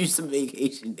gotta use some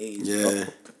vacation days. Yeah.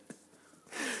 Bro.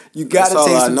 You gotta That's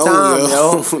take all I some know, time,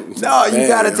 yo. yo. No, you Man,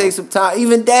 gotta yo. take some time.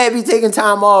 Even Dad be taking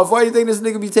time off. Why do you think this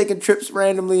nigga be taking trips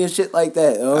randomly and shit like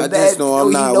that? Yo? I Dad, just know I'm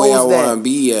he not where I knows that. want to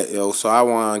be yet, yo. So I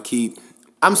want to keep.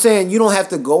 I'm saying you don't have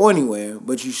to go anywhere,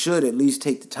 but you should at least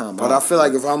take the time But off. I feel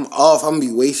like if I'm off, I'm gonna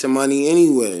be wasting money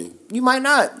anyway. You might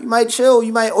not. You might chill.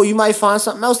 You might find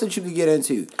something else that you could get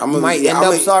into. You might end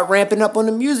up start ramping up on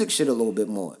the music shit a little bit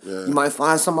more. Yeah. You might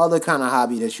find some other kind of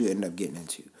hobby that you end up getting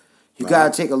into. You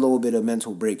gotta take a little bit of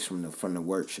mental breaks from the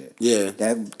work shit. Yeah.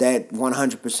 That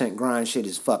 100% grind shit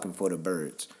is fucking for the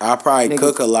birds. I probably Nigga,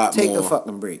 cook a lot more. Take a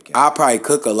fucking break. Yo. I probably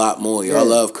cook a lot more, yo. I Yeah.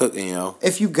 love cooking, yo.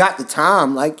 If you got the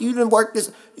time, like you didn't work this,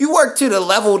 you work to the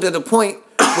level to the point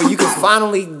where you can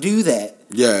finally do that.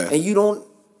 Yeah. And you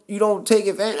don't take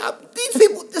advantage. These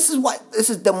people, this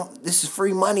is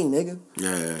free money, nigga.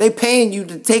 Yeah. They paying you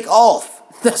to take off.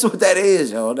 That's what that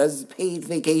is, yo. That's paid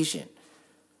vacation.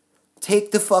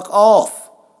 Take the fuck off.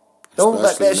 Don't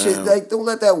let that Especially shit, now. like, don't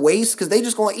let that waste, because they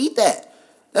just gonna eat that.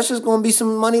 That's just gonna be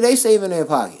some money they save in their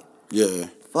pocket. Yeah.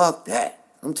 Fuck that.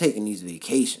 I'm taking these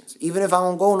vacations. Even if I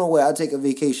don't go nowhere, I take a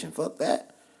vacation. Fuck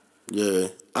that. Yeah.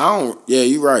 Yeah,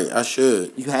 you're right. I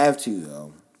should. You have to,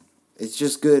 though. It's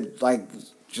just good, like,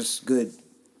 just good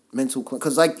mental,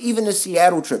 because, like, even the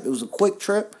Seattle trip, it was a quick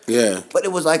trip. Yeah. But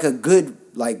it was, like, a good,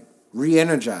 like,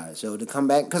 re-energize, so to come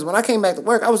back, because when I came back to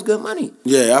work, I was good money.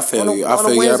 Yeah, I feel you. I on a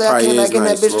feel you. That Wednesday, I probably came is back in that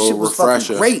nice. bitch, and Little shit was refresher.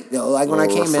 fucking great, though. Like when I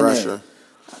Little came in refresher.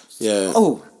 there, Yeah.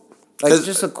 oh, like 'Cause-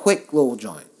 just a quick little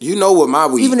joint. You know what my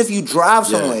week. Even if you drive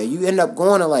Yeah. somewhere, you end up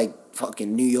going to like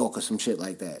fucking New York or some shit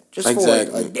like that, just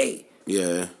Exactly. for a day.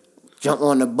 Yeah. Jump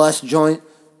on the bus joint,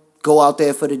 go out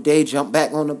there for the day, jump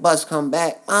back on the bus, come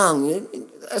back.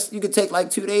 You could take like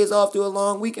 2 days off, do a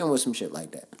long weekend with some shit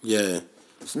like that. Yeah.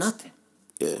 It's nothing.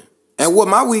 Yeah. And with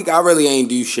my week, I really ain't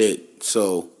do shit.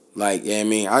 So Like, yeah, I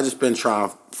mean, I just been trying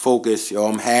to focus, yo.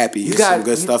 I'm happy. There's some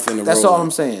good stuff in the road. That's all I'm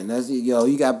saying.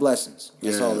 You got blessings.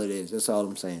 That's Yeah. all it is. That's all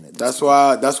I'm saying. That's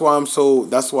why I'm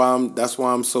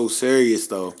so serious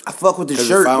though. I fuck with the 'Cause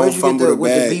shirt. if I Where'd don't you get fumble the the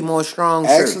with the bag- Be More Strong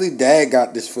shirt? Actually, Dad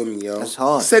got this for me, yo. That's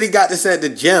hard. He said he got this at the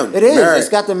gym. It is. Merit. It's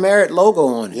got the Merit logo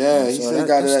on it. Yeah, he So said he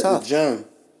got it that's at tough. the gym.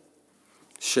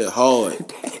 Shit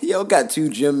hard. Yo, got 2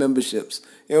 gym memberships.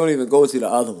 You don't even go to the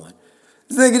other one.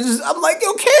 This nigga just, I'm like,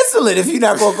 yo, cancel it if you're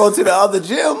not gonna go to the other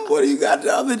gym. What do you got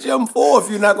the other gym for if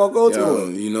you're not gonna go to Yo,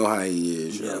 it? you know how he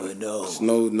is, yo. Never know. There's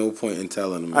no point in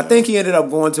telling him. I yo. think he ended up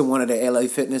going to one of the LA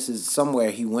Fitnesses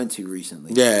somewhere he went to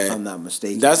recently. Yeah. If I'm not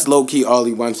mistaken. That's low key all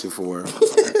he wants it for.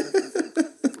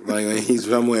 Like when he's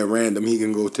somewhere random, he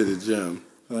can go to the gym.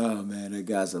 Oh man, that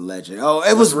guy's a legend. Oh,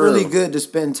 it was really real. good to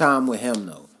spend time with him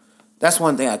though. That's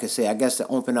one thing I could say. I guess to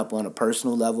open up on a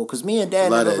personal level, because me and Dad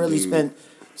Love never that really dude.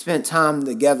 spent time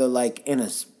together like in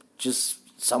just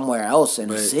somewhere else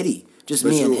in a city. Just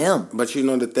me and him. But you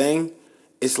know the thing,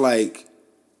 it's like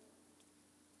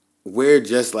we're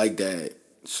just like that.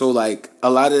 So like a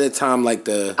lot of the time, like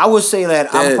I would say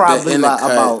that I'm probably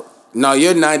about. No,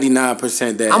 you're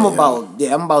 99% dad. I'm about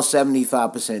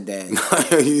 75% Dad.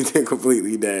 You think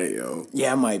completely dad, yo.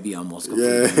 Yeah, I might be almost Yeah,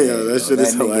 completely yo, dead, that yo. shit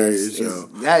is nigga hilarious, yo.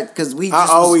 That because we I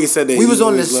just always said that we he was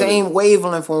on the always loved same it.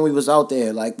 wavelength when we was out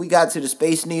there. Like we got to the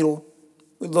Space Needle,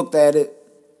 we looked at it.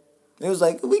 It was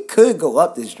like we could go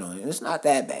up this joint. It's not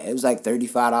that bad. It was like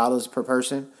 $35 per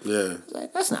person. Yeah. It was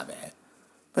like, that's not bad.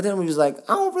 But then we was like,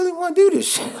 I don't really want to do this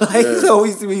shit. Like Yeah. so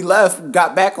we left,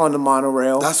 got back on the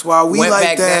monorail. That's why we went like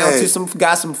back that. down to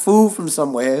got some food from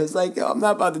somewhere. It's like, yo, I'm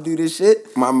not about to do this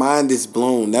shit. My mind is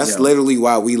blown. That's Yo. literally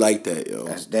why we like that, yo.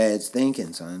 That's Dad's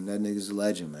thinking, son. That nigga's a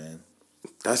legend, man.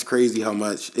 That's crazy how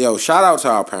much. Yo, shout out to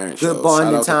our parents. Good yo. bonding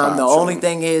Shout out to time. The Pops, only yo.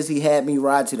 thing is he had me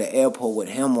ride to the airport with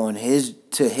him on his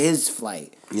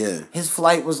flight. Yeah. His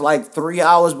flight was like 3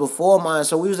 hours before mine,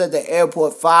 so we was at the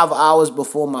airport 5 hours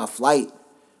before my flight.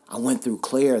 I went through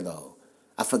Clear though.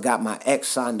 I forgot my ex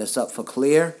signed us up for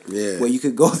Clear. Yeah. Where you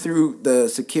could go through the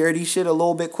security shit a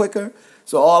little bit quicker.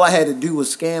 So all I had to do was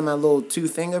scan my little 2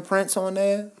 fingerprints on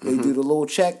there. They do the little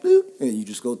check, boop, and you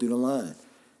just go through the line.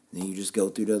 Then you just go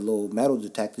through the little metal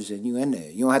detectors and you in there.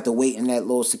 You don't have to wait in that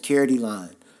little security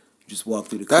line. You just walk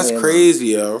through the That's clear crazy,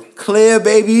 yo. line. Clear,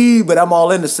 baby. But I'm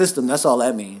all in the system. That's all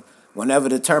that means. Whenever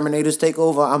the Terminators take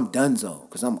over, I'm donezo.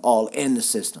 Because I'm all in the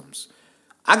systems.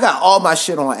 I got all my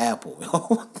shit on Apple.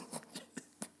 Yo.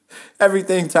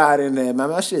 Everything tied in there, man.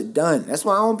 My shit done. That's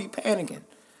why I don't be panicking.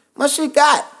 My shit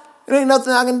got. There ain't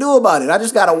nothing I can do about it. I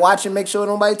just got to watch and make sure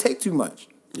nobody take too much.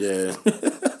 Yeah.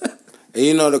 And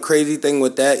you know the crazy thing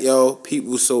with that, yo,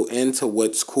 people so into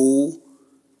what's cool,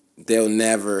 they'll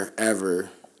never, ever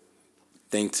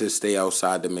think to stay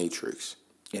outside the matrix.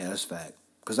 Yeah, that's fact.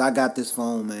 Because I got this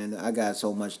phone, man. I got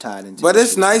so much tied into But this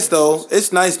it's shit. nice, though.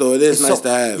 It's nice, though. It is It's nice so- to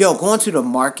have. Yo, going to the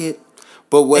market.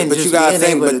 but what? and But you just gotta being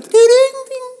think, able but, to ding.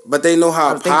 but they know I how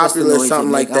don't think that's the popular noise something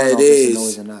it like make. I don't that know if it's the noise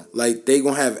is. or not. Like, they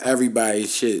gonna have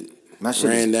everybody's shit My shit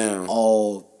ran is down.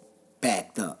 all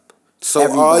backed up. So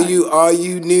Everybody. all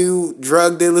you new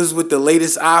drug dealers with the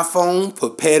latest iPhone,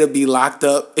 prepare to be locked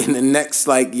up in the next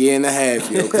like year and a half,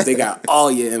 yo, because they got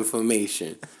all your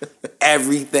information,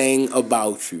 everything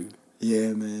about you.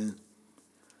 Yeah, man.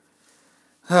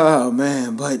 Oh,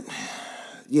 man. But,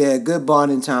 yeah, good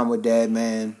bonding time with Dad,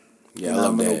 man. Yeah, I love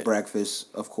Phenomenal that. breakfast,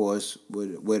 of course,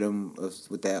 with him,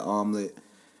 with that omelet.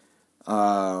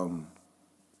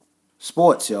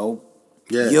 Sports, yo.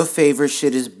 Yeah. Your favorite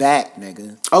shit is back,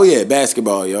 nigga. Oh yeah,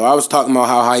 basketball, yo. I was talking about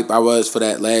how hype I was for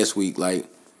that last week. Like,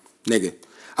 nigga,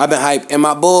 I've been hyped. And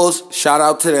my Bulls, shout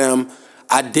out to them.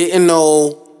 I didn't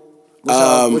know.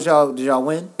 Did y'all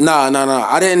win? Nah.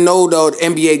 I didn't know though. The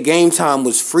NBA Game Time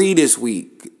was free this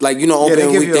week. Like Yeah, they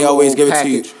opening give week, you a they always little give it to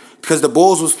you package. because the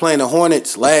Bulls was playing the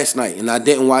Hornets last night, and I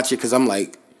didn't watch it because I'm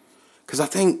like, because I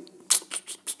think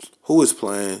who was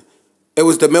playing. It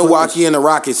was the Milwaukee and the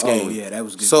Rockets game. Oh, yeah, that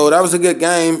was a good So game. that was a good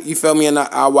game. You feel me? And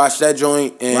I watched that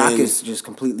joint. And Rockets just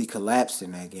completely collapsed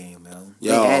in that game, yo. They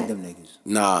Yo. had them niggas.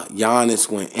 Nah, Giannis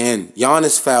went in.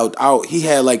 Giannis fouled out. He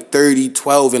had like 30,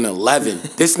 12, and 11.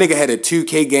 This nigga had a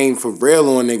 2K game for real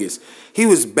on niggas. He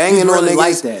was banging He's on really niggas.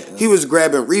 like that, yo. He was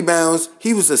grabbing rebounds.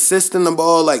 He was assisting the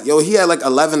ball. Like, yo, he had like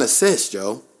 11 assists,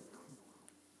 yo.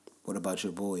 What about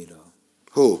your boy, though?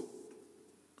 Who?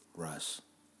 Russ.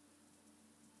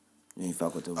 You ain't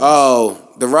fuck with the Russ.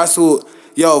 Oh, the Russell.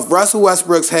 Yo, if Russell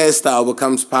Westbrook's hairstyle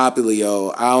becomes popular,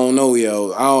 yo, I don't know,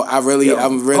 yo. I'm really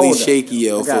hold up. shaky,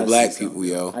 yo, I for gotta black see people, something.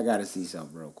 yo. I gotta see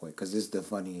something real quick, because it's the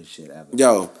funniest shit ever.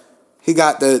 Yo, he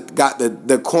got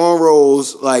the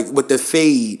cornrows like with the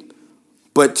fade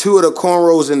but two of the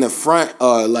cornrows in the front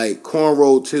are like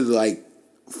cornrow to like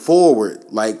forward,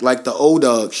 like the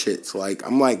O-Dog shits. Like,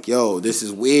 I'm like, yo, this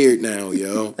is weird now,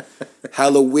 yo.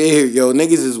 Hella weird, yo.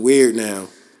 Niggas is weird now.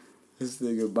 This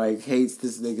nigga Mike hates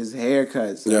this nigga's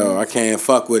haircuts. Yo, I can't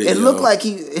fuck with it. It yo. looked like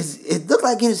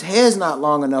his hair's not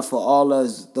long enough for all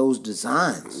those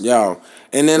designs. Yo,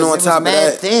 and then on top of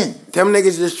that, thin. them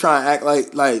niggas just try to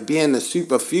act like being the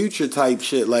super future type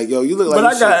shit. Like, yo, you look like.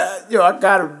 But I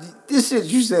got this shit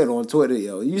you said on Twitter,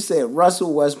 yo. You said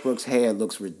Russell Westbrook's hair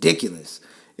looks ridiculous.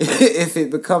 If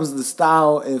it becomes the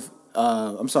style, if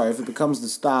it becomes the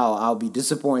style, I'll be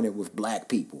disappointed with black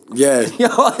people. Yeah, yo,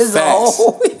 it's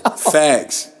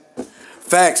Facts.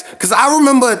 Cause I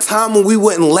remember a time when we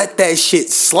wouldn't let that shit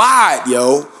slide,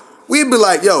 yo. We'd be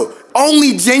like, yo,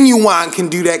 only Genuine can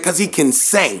do that because he can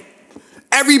sing.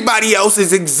 Everybody else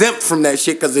is exempt from that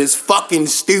shit because it's fucking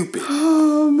stupid.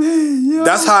 Oh man, yo.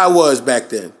 That's how it was back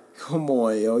then. Come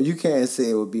on, yo. You can't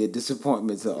say it would be a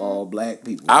disappointment to all black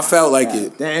people. I felt like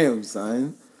it. Damn,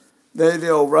 son.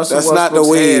 Russell That's not the Westbrook's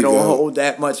way, hair don't yo. hold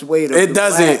that much weight. It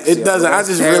doesn't. It doesn't. I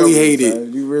just really hate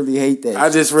it. You really hate that. I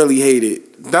just really hate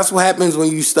it. That's what happens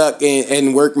when you stuck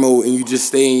in work mode and you just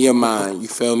stay in your mind. You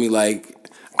feel me? Like,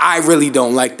 I really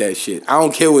don't like that shit. I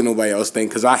don't care what nobody else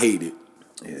think because I hate it.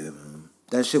 Yeah, man.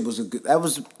 That shit was that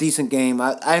was a decent game.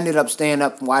 I ended up staying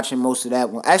up and watching most of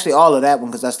that one. Actually, all of that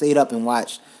one because I stayed up and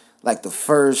watched like the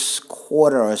first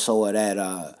quarter or so of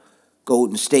that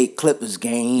Golden State Clippers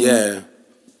game. Yeah.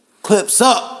 Clips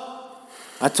up.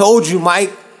 I told you,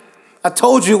 Mike. I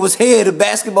told you it was here. The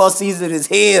basketball season is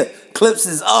here. Clips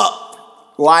is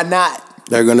up. Why not?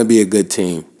 They're going to be a good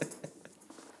team.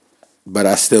 But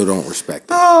I still don't respect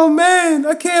it. Oh, man.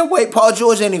 I can't wait. Paul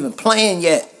George ain't even playing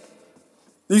yet.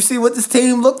 You see what this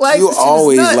team look like? You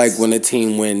always like when a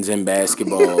team wins in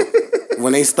basketball.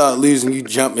 When they start losing, you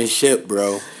jumping ship,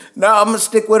 bro. No, I'm gonna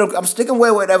stick with him. I'm sticking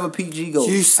with whatever PG goes.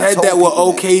 You said that with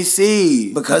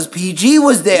OKC. Because PG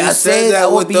was there. I said I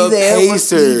would be there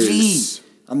Pacers. with PG.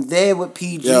 I'm there with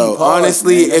PG. Yo, Pause,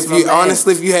 honestly,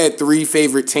 man. if you had three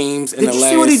favorite teams in the last 5 years. Did you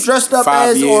see what he dressed up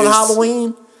as on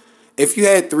Halloween? If you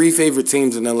had three favorite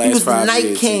teams in the last 5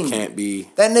 years, King. it can't be.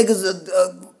 That nigga's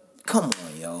come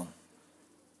on, yo.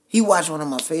 He watched one of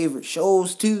my favorite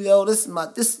shows too, yo. This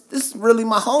is really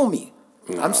my homie.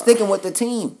 Nah. I'm sticking with the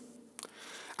team.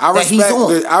 I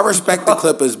respect the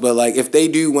Clippers, but like if they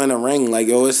do win a ring, like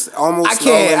yo, it's almost I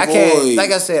can't. Like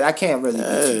I said, I can't really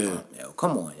get you, yo.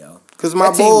 Come on, yo. Cause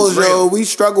my Bulls, yo, we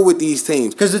struggle with these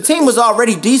teams. Cause the team was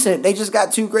already decent. They just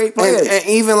got two great players. And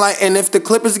even and if the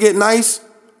Clippers get nice,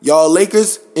 y'all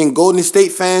Lakers and Golden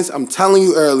State fans, I'm telling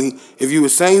you early, if you were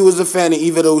saying you was a fan of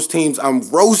either of those teams, I'm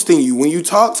roasting you when you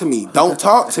talk to me. Don't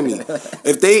talk to me.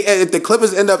 If the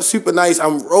Clippers end up super nice,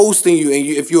 I'm roasting you. And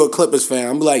if you're a Clippers fan,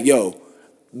 I'm like, yo,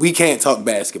 we can't talk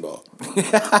basketball.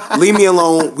 Leave me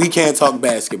alone. We can't talk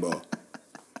basketball.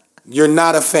 You're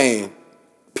not a fan.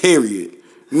 Period.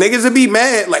 Niggas would be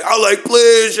mad. Like, I like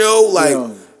players, yo.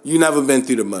 Like, you never been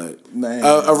through the mud. Man.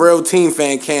 A real team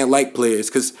fan can't like players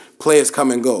because players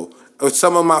come and go.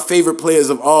 Some of my favorite players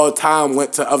of all time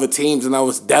went to other teams and I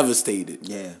was devastated.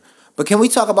 Yeah. But can we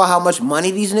talk about how much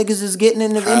money these niggas is getting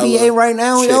in the NBA right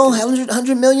now, yo?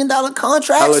 $100 million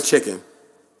contracts? Hella chicken.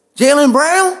 Jaylen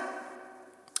Brown?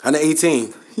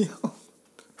 118.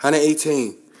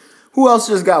 118. Who else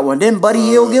just got one? Didn't Buddy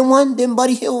Hield get one? Didn't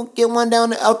Buddy Hield get one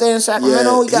out there in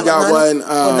Sacramento? Yeah, he got one.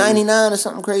 99 or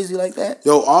something crazy like that.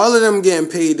 Yo, all of them getting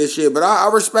paid this year, but I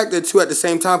respect it too at the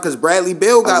same time because Bradley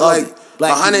Beal got like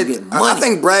 100. I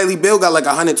think Bradley Beal got like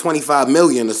 125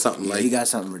 million or something. Yeah, like he got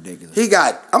something ridiculous.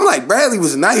 I'm like Bradley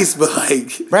was nice, but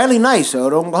like Bradley nice, yo.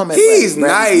 Don't come at he's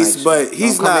Bradley. nice, but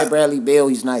he's don't not. Come at Bradley Beal,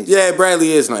 he's nice. Yeah,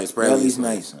 Bradley is nice. Bradley's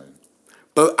nice, son.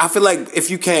 But I feel like if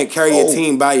you can't carry a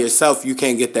team by yourself, you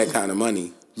can't get that kind of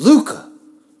money. Luka,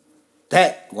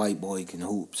 that white boy can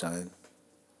hoop, son.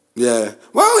 Yeah.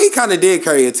 Well, he kind of did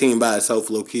carry a team by himself,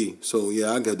 low key. So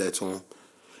yeah, I give that to him,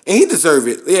 and he deserved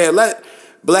it. Yeah, let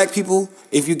black people,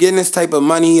 if you getting this type of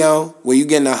money, yo, where you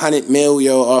getting 100 mil,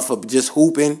 yo, off of just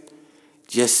hooping,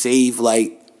 just save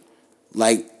like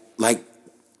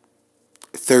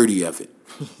 30 of it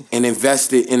and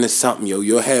invest it into something, yo.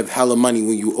 You'll have hella money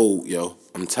when you old, yo.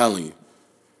 I'm telling you.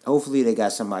 Hopefully they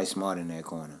got somebody smart in that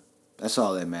corner. That's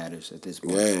all that matters at this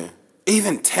point. Yeah.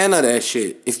 Even 10 of that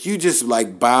shit. If you just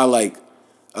like buy like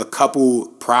a couple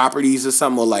properties or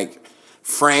something, or like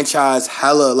franchise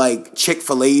hella like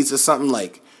Chick-fil-A's or something,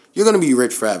 like you're gonna be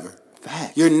rich forever.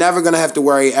 Fact. You're never gonna have to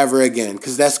worry ever again,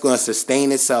 because that's gonna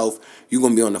sustain itself. You're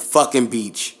gonna be on the fucking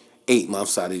beach 8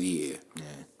 months out of the year. Yeah.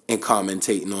 And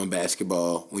commentating on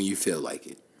basketball when you feel like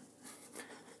it.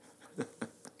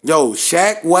 Yo,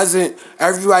 Shaq wasn't.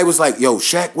 Everybody was like, "Yo,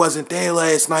 Shaq wasn't there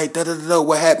last night." Da da da.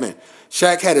 What happened?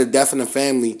 Shaq had a death in the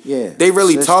family. Yeah, they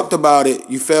really sister. talked about it.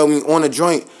 You feel me on a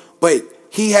joint, but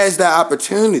he has that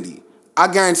opportunity. I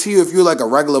guarantee you, if you're like a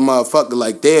regular motherfucker,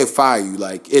 like they'll fire you.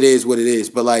 Like it is what it is.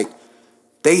 But like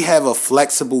they have a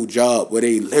flexible job where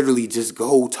they literally just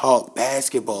go talk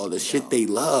basketball, the shit they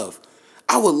love.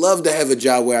 I would love to have a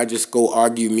job where I just go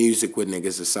argue music with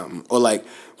niggas or something. Or like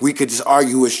we could just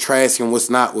argue what's trash and what's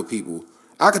not with people.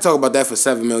 I could talk about that for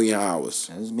 7 million hours.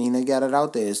 That doesn't mean they got it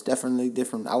out there. It's definitely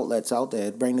different outlets out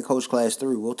there. Bring the coach class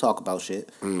through. We'll talk about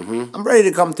shit. Mm-hmm. I'm ready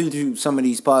to come through some of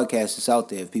these podcasts that's out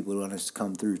there if people want us to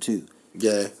come through too.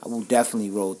 Yeah. I will definitely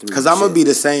roll through. Because I'm going to be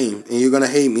the same. And you're going to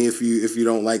hate me if you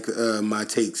don't like my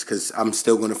takes. Because I'm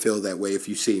still going to feel that way if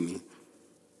you see me.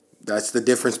 That's the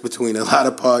difference between a lot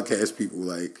of podcast people.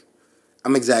 Like,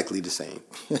 I'm exactly the same.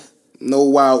 No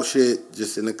wild shit,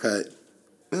 just in the cut.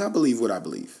 And I believe what I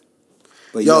believe.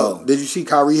 But yo, did you see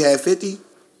Kyrie had 50?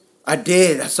 I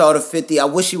did. I saw the 50. I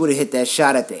wish he would have hit that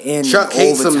shot at the end. Chuck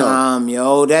hates him, though.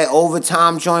 Yo. That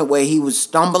overtime joint where he was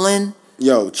stumbling.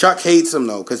 Yo, Chuck hates him,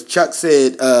 though. Because Chuck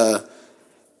said I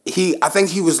think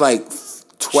he was like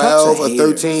 12 or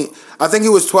 13. I think he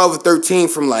was 12 or 13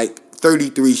 from like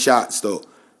 33 shots, though.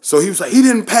 So he was like, he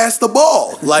didn't pass the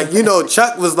ball. Like, you know,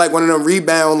 Chuck was like one of them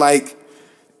rebound, like,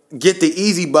 get the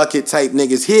easy bucket type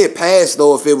niggas. He'd pass,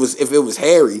 though, if it was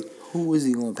Harry. Who was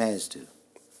he going to pass to?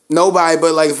 Nobody,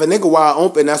 but like if a nigga wide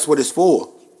open, that's what it's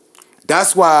for.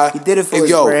 That's why he did it for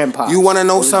his grandpa. You want to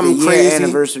know something the crazy?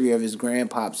 Anniversary of his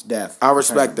grandpop's death. I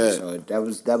respect that. So that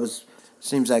was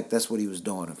seems like that's what he was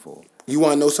doing it for. You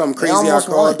want to know something crazy I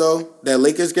called though? That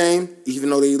Lakers game, even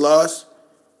though they lost,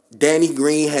 Danny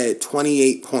Green had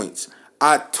 28 points.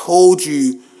 I told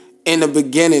you in the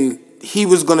beginning he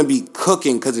was gonna be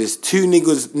cooking because it's two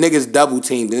niggas double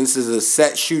teamed, and this is a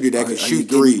set shooter that can shoot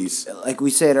threes. Like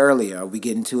we said earlier, are we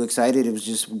getting too excited? It was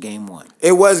just game one.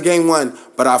 It was game one,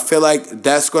 but I feel like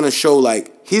that's gonna show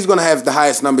like he's gonna have the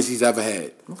highest numbers he's ever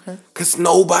had. Okay. Cause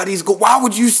nobody's why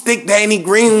would you stick Danny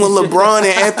Green when LeBron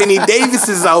and Anthony Davis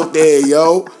is out there,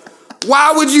 yo?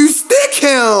 Why would you stick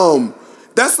him?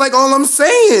 That's like all I'm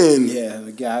saying. Yeah,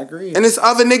 I agree. And it's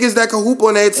other niggas that can hoop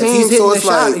on that team, so it's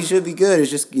like he should be good.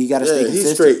 It's just you got to stay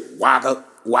consistent. He's straight.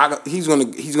 Wagga. He's gonna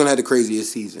have the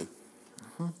craziest season.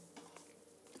 Mm-hmm.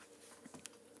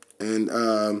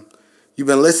 And you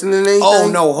been listening to anything?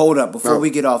 Oh no, hold up! Before we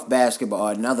get off basketball,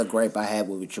 another gripe I had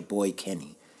with your boy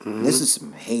Kenny. Mm-hmm. This is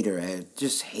some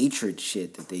just hatred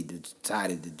shit that they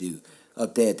decided to do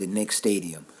up there at the Knicks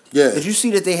Stadium. Yeah. Did you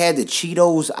see that they had the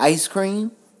Cheetos ice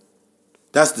cream?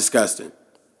 That's disgusting.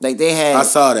 Like they had, I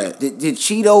saw that. The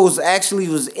Cheetos actually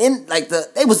was in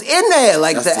they was in there,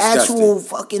 like That's the disgusting. actual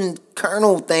fucking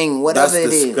kernel thing, whatever it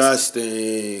is. That's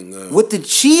disgusting. With the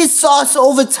cheese sauce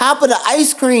over top of the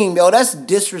ice cream, yo, that's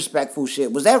disrespectful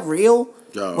shit. Was that real?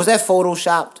 Yo. Was that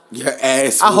photoshopped? Your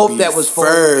ass. I hope that was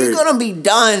photoshopped. You're gonna be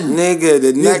done, nigga.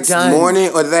 The next morning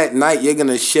or that night, you're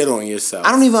gonna shit on yourself.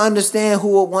 I don't even understand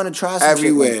who would want to try some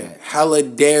everywhere. Shit like that. Hella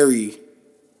dairy.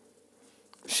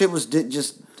 Shit was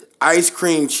just ice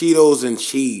cream, Cheetos, and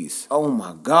cheese. Oh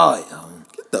my god, yo.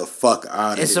 Get the fuck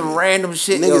out of here. And some random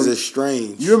shit. Niggas are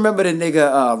strange. You remember the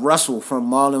nigga Russell from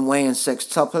Marlon Wayans' Sex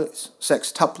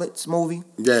Tuplets movie?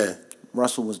 Yeah.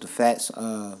 Russell was the fat.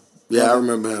 Yeah, I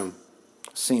remember him.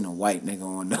 Seen a white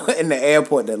nigga in the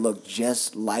airport that looked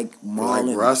just like Marlon.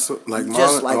 Like Russell?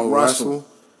 Just like Russell.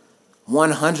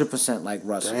 100% like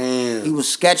Russell. Damn. He was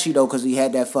sketchy though because he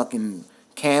had that fucking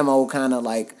camo kind of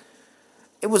like.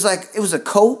 It was a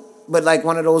coat, but like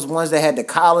one of those ones that had the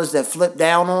collars that flipped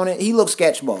down on it. He looked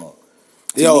sketchball.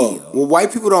 Well,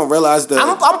 white people don't realize that.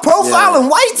 I'm profiling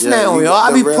whites now, yo.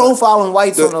 I be profiling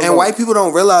whites on the and white people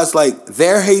don't realize like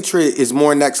their hatred is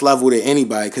more next level than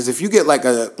anybody. Because if you get like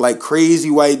a crazy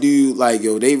white dude, like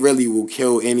yo, they really will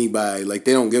kill anybody. Like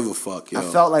they don't give a fuck. Yo. I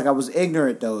felt like I was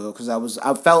ignorant though, because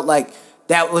I felt like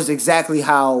that was exactly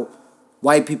how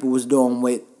white people was doing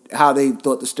with how they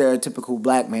thought the stereotypical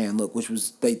black man looked, which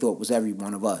was they thought was every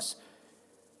one of us.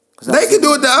 They can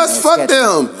do it to us. Fuck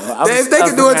them. If they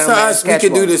can do it to us, we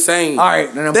can do the same. All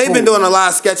right, then they've been doing a lot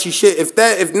of sketchy shit. If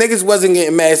niggas wasn't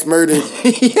getting mass murdered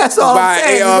that's all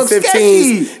by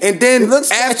AR-15s, and then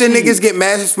after niggas get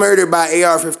mass murdered by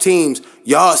AR-15s,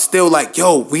 y'all still like,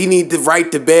 yo, we need the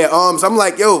right to bear arms. I'm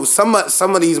like, yo, some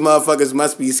of these motherfuckers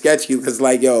must be sketchy because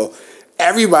like, yo.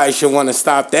 Everybody should want to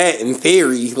stop that in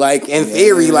theory. Like,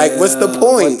 what's the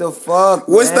point? What the fuck,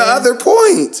 What's the other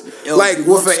point? Yo, like,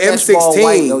 with an M16.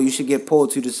 White, yo, you should get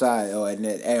pulled to the side in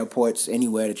the airports,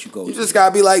 anywhere that you go. You just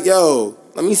gotta be like, yo,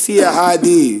 let me see your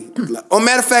ID. Or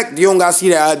matter of fact, you don't gotta see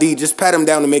their ID. Just pat them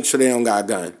down to make sure they don't got a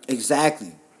gun.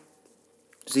 Exactly.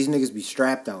 These niggas be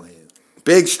strapped out here.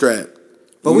 Big strap.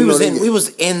 But we was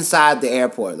inside the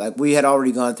airport. Like, we had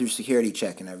already gone through security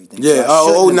check and everything. Yeah.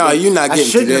 So You're not getting to I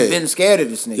shouldn't that. have been scared of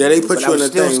this nigga. Yeah, they put you in the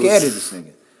thing. I was still scared of this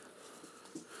nigga.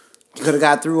 Could have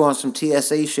got through on some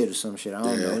TSA shit or some shit. I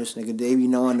don't know. This nigga, they be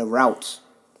knowing the routes.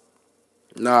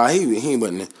 Nah, he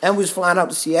wasn't. And we was flying out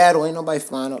to Seattle. Ain't nobody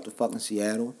flying out to fucking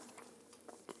Seattle.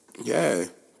 Yeah.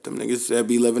 Them niggas that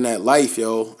be living that life,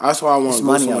 yo. That's why I want to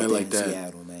go somewhere like that.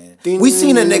 Seattle, man. We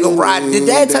seen a nigga ride. Did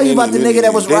Dad tell you about the nigga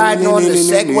that was riding on the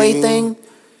Segway thing?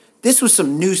 This was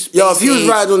some new space. Yo, if you was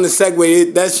riding on the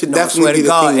Segway, that should definitely be the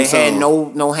theme it had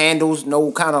song. no handles,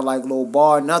 no kind of like little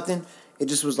bar, nothing. It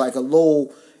just was like a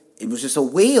little. It was just a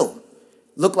wheel.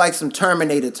 Looked like some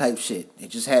Terminator type shit. It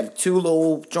just had two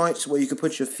little joints where you could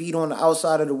put your feet on the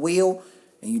outside of the wheel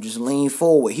and you just lean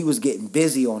forward. He was getting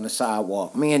busy on the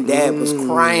sidewalk. Me and Dad was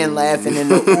crying, laughing in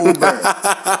the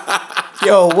Uber.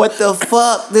 Yo, what the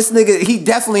fuck? This nigga, he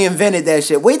definitely invented that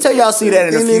shit. Wait till y'all see that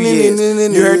in a few years.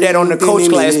 You heard that on the coach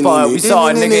class part. We saw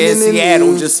a nigga in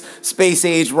Seattle just space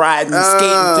age riding,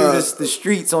 skating through the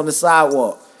streets on the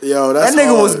sidewalk. Yo, that's that nigga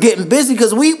hard. was getting busy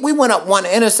because we went up one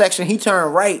intersection. He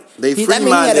turned right. They that mean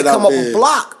he had to free-minded come out up there. a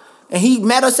block, and he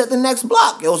met us at the next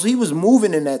block. Yo, so he was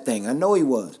moving in that thing. I know he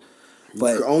was.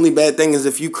 But The only bad thing is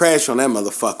if you crash on that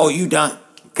motherfucker. oh, you done?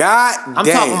 God I'm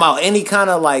damn. talking about any kind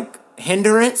of like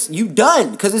hindrance. You done?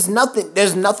 Because it's nothing.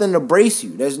 There's nothing to brace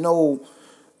you. There's no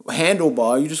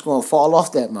handlebar. You just gonna fall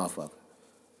off that motherfucker.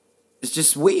 It's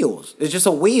just wheels. It's just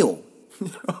a wheel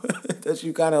that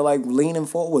you kind of like leaning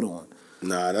forward on.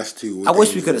 Nah, that's too. I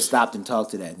wish we could have stopped and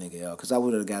talked to that nigga, yo, because I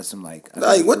would have got some like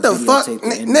what the fuck,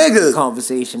 nigga?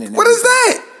 Conversation and What is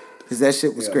that? Because that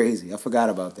shit was crazy. I forgot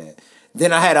about that.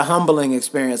 Then I had a humbling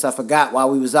experience. I forgot while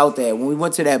we was out there when we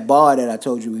went to that bar that I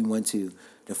told you we went to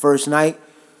the first night.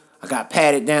 I got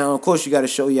patted down. Of course, you got to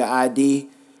show your ID.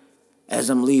 As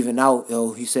I'm leaving out,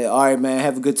 yo, he said, "All right, man,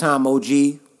 have a good time, OG."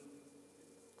 I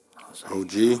was like,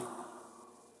 OG.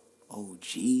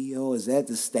 OG, yo, is that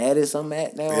the status I'm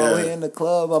at now Yeah. out here in the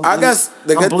club? I'm I guess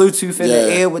the I'm good- Bluetooth in yeah.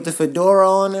 the air with the fedora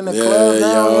on in the club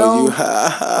now, yo.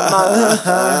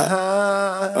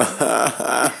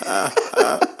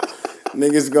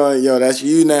 Niggas going, yo, that's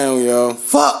you now, yo.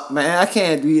 Fuck, man, I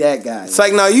can't be that guy. It's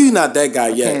like, no, you not that guy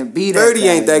yet. can't be that 30 guy,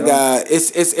 ain't that yo. guy.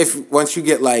 It's if once you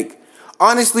get like,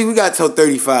 honestly, we got till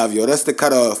 35, yo. That's the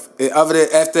cutoff.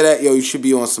 After that, yo, you should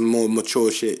be on some more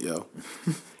mature shit, yo.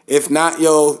 If not,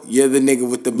 yo, you're the nigga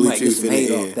with the We might get Bluetooth some in hate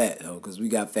the off ear. that though, because we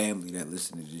got family that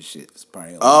listen to this shit. It's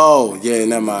probably Oh, yeah,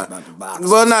 never mind. About the box.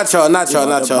 Well, not y'all.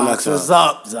 What's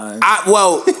up, son? I'm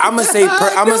gonna say, you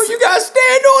gotta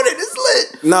stand on it.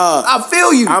 It's lit. nah. I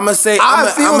feel you. I'm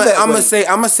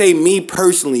gonna say, me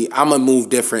personally, I'm gonna move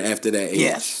different after that age.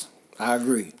 Yes, I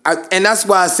agree. And that's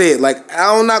why I say it. Like,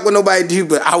 I don't knock what nobody do,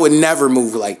 but I would never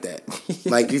move like that.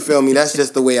 Like, you feel me? That's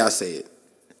just the way I say it.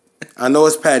 I know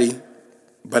it's petty,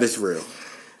 but it's real.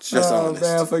 It's just honest.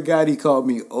 Man, I forgot he called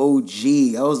me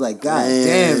OG. I was like, God Man,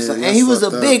 damn, son. And that's he was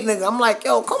a fucked big nigga. I'm like,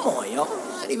 yo, come on, yo.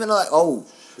 Not even like, oh,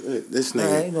 This man,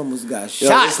 nigga. he almost got Yo,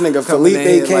 shot. this nigga coming Felipe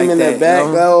here came like in the that, back,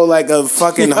 yo. though, like a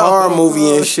fucking Yo. horror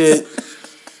movie and shit.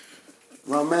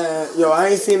 My man, yo, I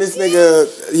ain't seen this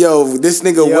nigga. Yo, this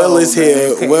nigga Yo, Will is man,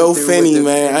 here. came Will through Finney, with the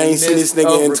man. I ain't seen this midst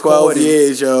nigga of in 12 recording.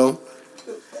 years, yo.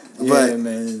 Yeah, But,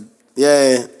 man.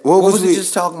 yeah. What was we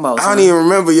just talking about? I don't son? even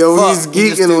remember, yo. We was Fuck, we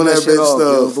just geeking threw on that shit bitch off,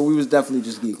 yo, stuff. but we was definitely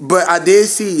just geeking. But I did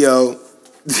see, yo.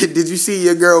 Did you see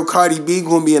your girl Cardi B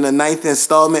gonna be in the 9th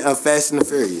installment of Fast and the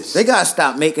Furious? They gotta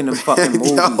stop making them fucking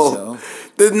movies, yo.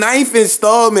 The 9th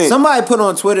installment. Somebody put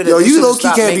on Twitter that Yo, they you should've low-key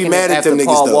stopped can't be making mad it at them after niggas,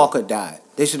 Paul though. Walker died.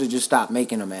 They should have just stopped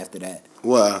making them after that.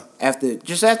 What? After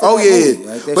Oh that yeah, movie.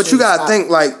 Like, they but you should've gotta stopped. think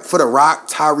like for The Rock,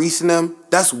 Tyrese and them.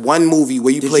 That's one movie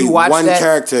where you Did play you watch one that?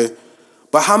 character.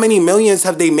 But how many millions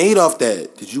have they made off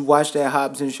that? Did you watch that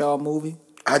Hobbs and Shaw movie?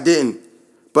 I didn't.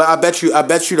 But I bet you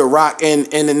The Rock and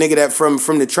the nigga that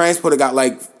from the Transporter got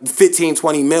like 15,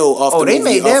 20 mil off the Oh, they movie,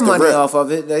 made off their the money rip. off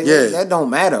of it. Yeah. That don't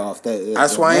matter off that.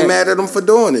 That's why I ain't mad at them for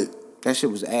doing it. That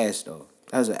shit was ass though.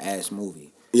 That was an ass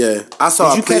movie. Yeah. I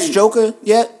saw Did you catch Joker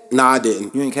yet? Nah, I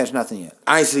didn't. You ain't catch nothing yet.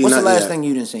 I ain't seen What's the nothing last yet. thing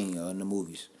you done seen in the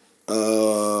movies?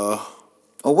 Uh,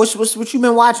 What you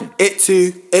been watching? It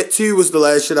Too was the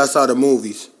last shit I saw the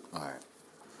movies. All right.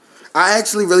 I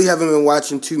actually really haven't been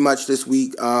watching too much this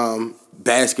week.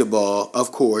 Basketball,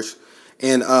 of course.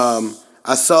 And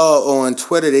I saw on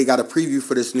Twitter they got a preview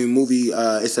for this new movie.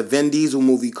 It's a Vin Diesel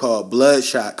movie called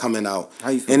Bloodshot coming out. How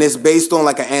you feel and it's about based on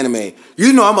like an anime.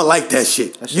 You know I'ma like that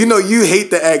shit. You know you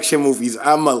hate the action movies.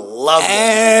 I'ma love it.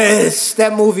 Ass.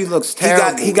 That movie looks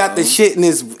terrible. He got the shit in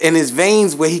his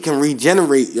veins where he can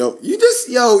regenerate, yo. You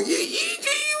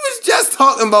was just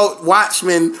talking about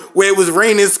Watchmen where it was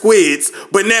raining squids,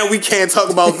 but now we can't talk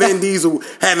about Vin Diesel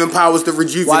having powers to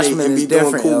rejuvenate Watchmen and is be doing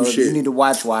different, cool yo. shit. You need to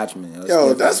watch Watchmen. It's Yo,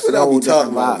 different. that's It's what a I whole be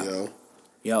talking different about, vibe.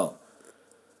 yo. Yo,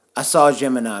 I saw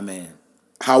Gemini Man.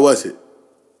 How was it?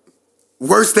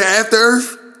 Worse than After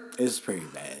Earth? It's pretty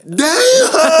bad.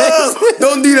 Damn!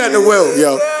 Don't do that to Will,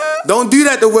 yo. Don't do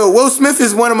that to Will. Will Smith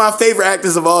is one of my favorite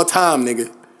actors of all time,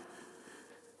 nigga.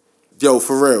 Yo,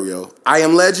 for real, yo. I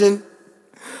Am Legend,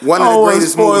 one of the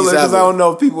greatest movies ever. Because I don't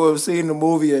know if people have seen the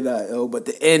movie or not, yo, but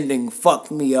the ending fucked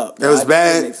me up. It was I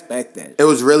bad. didn't expect that. It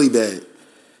was really bad.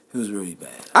 It was really bad.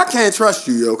 I can't trust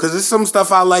you, yo, because there's some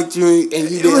stuff I liked you and you There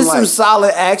didn't was like. some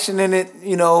solid action in it,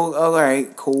 you know. All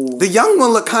right, cool. The young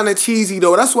one looked kind of cheesy,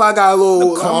 though. That's why I got a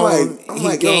little.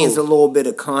 He gains a little bit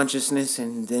of consciousness,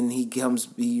 and then he comes,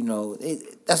 you know.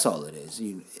 That's all it is.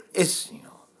 It's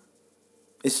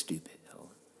it's stupid. Yo.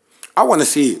 I want to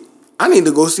see it. I need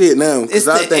to go see it now It's because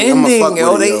the I think ending, I'm yo.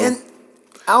 fuck with it, yo.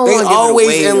 I don't They wanna give it always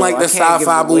away, in yo. like I the can't give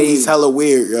sci-fi it away. movies, hella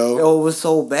weird, yo. Yo, it was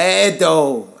so bad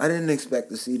though. I didn't expect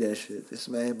to see that shit. This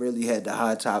man really had the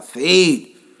high top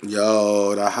fade.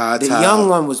 Yo, the high The top. young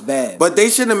one was bad. But they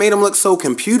shouldn't have made him look so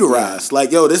computerized.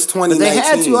 Like, yo, this 2019. But they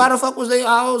had to. How the fuck was they?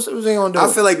 How was they gonna do it?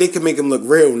 I feel like they could make him look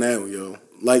real now, yo.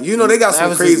 Like, you know, they got That some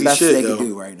was crazy the best shit, they yo. could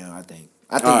do right now. I think.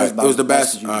 All that's right, about it was the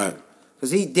best. you All could right. do.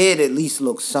 Because he did at least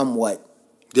look somewhat.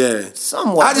 Yeah.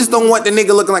 Somewhat. I just don't want the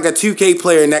nigga looking like a 2K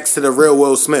player next to the real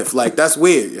Will Smith. Like, that's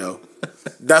weird, yo.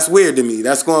 That's weird to me.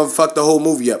 That's going to fuck the whole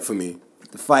movie up for me.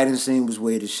 The fighting scene was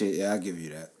weird as shit. Yeah, I'll give you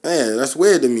that. Man, that's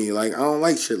weird to me. Like, I don't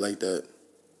like shit like that.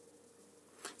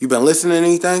 You been listening to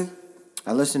anything?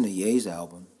 I listened to Ye's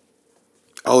album,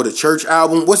 Oh, the church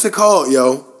album. What's it called,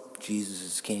 yo? Jesus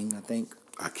is King, I think.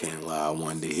 I can't lie, I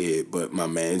wanted to hear it, but my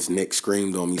man's Nick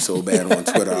screamed on me so bad on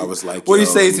Twitter. I was like, What do you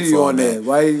yo, say let to me you fall on back. there?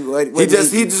 Why? He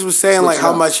just was saying like Switch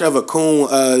how up. much of a coon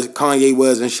Kanye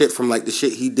was and shit from like the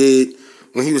shit he did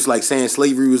when he was like saying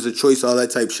slavery was a choice, all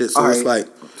that type shit. So All it's right. like,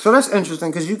 So that's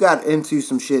interesting because you got into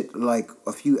some shit like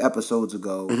a few episodes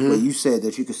ago where you said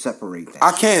that you could separate that.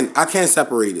 I can't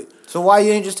separate it. So why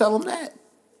you ain't just tell them that?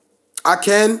 I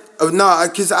can no,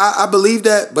 because I believe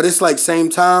that, but it's like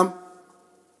same time.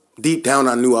 Deep down,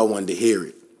 I knew I wanted to hear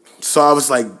it, so I was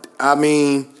like, I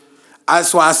mean,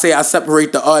 that's why I say I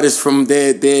separate the artists from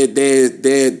their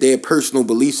personal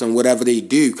beliefs and whatever they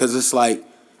do, because it's like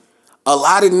a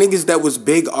lot of niggas that was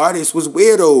big artists was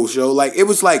weirdos, yo. Like it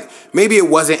was like maybe it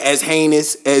wasn't as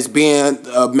heinous as being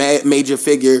a major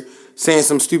figure saying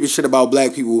some stupid shit about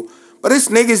black people, but it's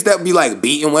niggas that be like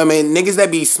beating women, niggas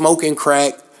that be smoking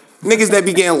crack, niggas that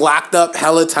be getting locked up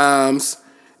hella times.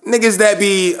 Niggas that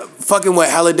be fucking with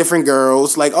hella different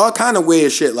girls, like all kind of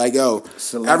weird shit. Like yo,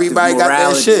 Selective everybody got that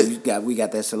morality. shit. We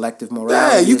got that selective Yeah,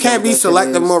 morality. you Is that can't what be that shit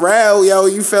selective is? morale, yo.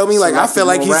 You feel me? Like I feel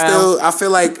like Selective he's morale. still. I feel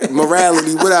like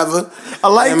morality, whatever. I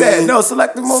like I that. mean, No,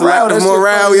 selective morale. Selective that shit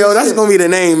morale, funny yo. as That's shit. gonna be the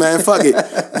name, man. Fuck it.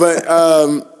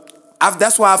 But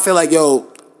that's why I feel like, yo.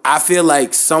 I feel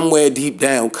like somewhere deep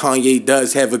down, Kanye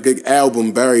does have a good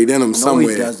album buried in him somewhere.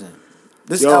 No, he doesn't.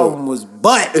 This Yo, album was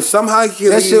butt. If somehow he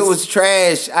That leaves- shit was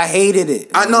trash. I hated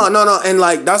it. No, and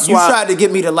like that's You why tried to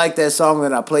get me to like that song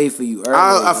that I played for you earlier.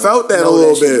 I felt that a No,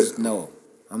 little shit bit. was- no,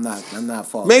 I'm not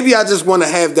faulting. maybe I just want to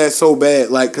have that so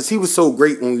bad, like, cause he was so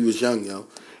great when we was young, yo.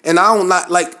 And I don't not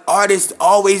like artists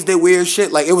always did weird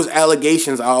shit. Like it was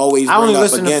allegations I always I bring only up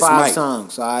listened to against 5 Mike.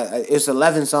 songs, so it's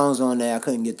 11 songs on there. I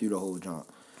couldn't get through the whole joint.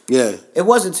 Yeah, It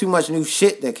wasn't too much new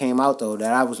shit that came out though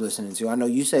that I was listening to. I know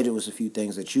you said it was a few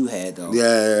things that you had though.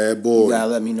 yeah, boy. You gotta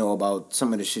let me know about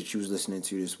some of the shit you was listening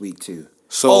to this week too.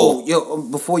 So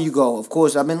Before you go, of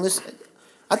course I've been listening.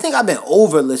 I think I've been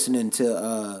over listening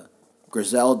to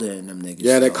Griselda and them niggas.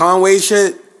 yeah, that so. Conway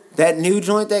shit, That new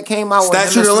joint that came out. with him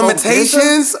statute and of Smoke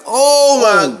limitations.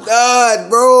 Oh my god,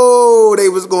 bro, they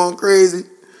was going crazy.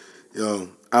 Yo,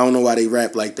 I don't know why they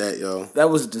rap like that, yo. That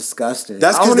was disgusting.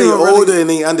 That's I don't because they even older and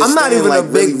they understand. I'm not even like, a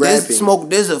really big rapping. Smoke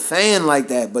Dizza fan like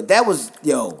that, but that was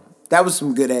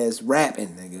some good ass rapping,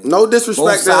 nigga. No disrespect.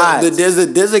 Both sides.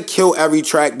 Dizza kill every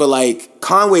track, but like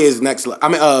Conway is next.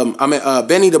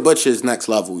 Benny the Butcher is next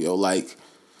level, yo. Like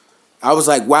I was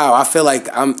like, wow, I feel like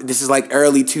this is like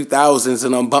early 2000s,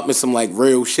 and I'm bumping some like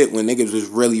real shit when niggas was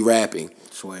really rapping.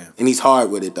 Swear. And he's hard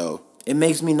with it though. It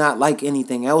makes me not like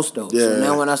anything else though. Yeah. So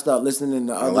now when I start listening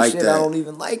to other like shit, that. I don't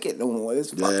even like it no more. It's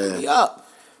fucking Yeah. me up.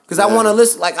 Cause I want to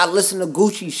listen. Like I listen to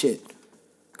Gucci shit.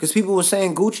 Cause people were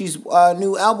saying Gucci's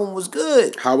new album was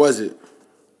good. How was it?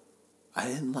 I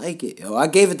didn't like it, yo. I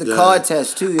gave it the Yeah. card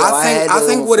test too, yo. I had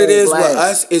think on what it full is blast. with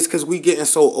us is because we getting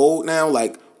so old now.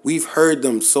 Like we've heard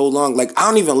them so long. Like I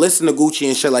don't even listen to Gucci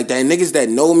and shit like that. And niggas that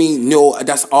know me know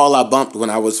that's all I bumped when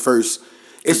I was first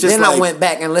It's just then like I went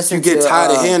back and listened you to get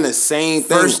tired of hearing the same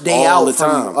thing First Day all Out the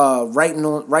time.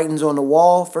 from writings on the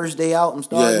wall. First Day Out. I'm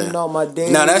starting on my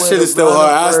day. Now that shit is still hard.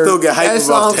 I still get hyped that about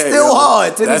song's that. still yo.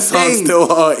 hard to that this day. song's still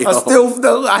hard.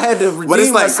 Yo. I had to redeem But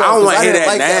it's like, myself. I don't wanna 'cause hear didn't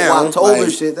that like now. that October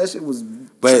Like, shit. That shit was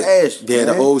but trash. yeah, man.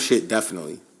 the old shit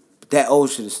definitely. That old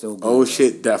shit is still good. Old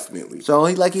shit definitely. So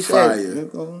like he said,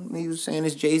 Fire. he was saying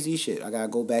it's Jay-Z shit. I gotta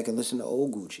go back and listen to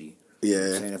old Gucci.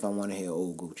 Yeah. Saying if I want to hear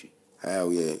old Gucci.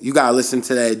 Hell yeah. You gotta listen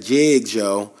to that Jigs,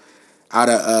 yo. Out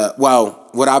of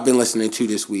what I've been listening to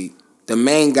this week. The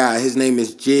main guy, his name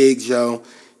is Jigs, yo.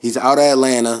 He's out of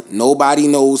Atlanta. Nobody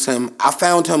knows him. I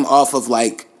found him off of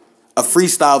like a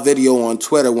freestyle video on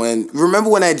Twitter remember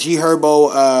when that G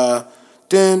Herbo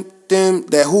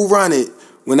that Who Run It,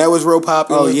 when that was real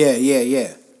popular? Oh yeah.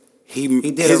 He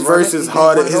did his a verse run it? is He did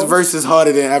harder. one of His those? verse is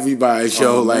harder than everybody's,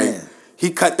 yo. Oh, like man. he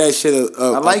cut that shit up.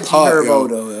 I like G apart, Herbo yo.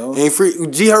 though, yo.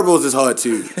 And G Herbo's is hard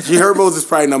too. G Herbo's is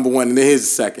probably number one, and then his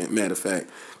is second. Matter of fact,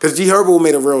 because G Herbo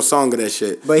made a real song of that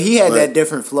shit. But he had that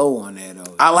different flow on there though.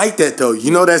 I like that though. You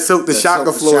know that Silk the Shaka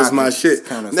Silk the flow is Shaka my shit.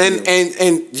 kind of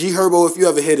And G Herbo, if you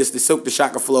ever hear this, the Silk the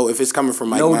Shaka flow, if it's coming from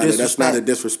Mike No Miner, that's not a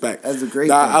disrespect. disrespect. That's a great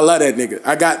Nah, thing. I love that nigga.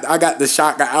 I got the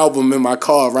Shaka album in my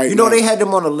car right now. You know they had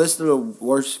them on a list of the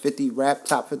worst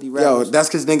top 50 rappers. Yo, that's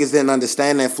because niggas didn't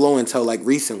understand that flow until like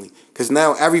recently. Because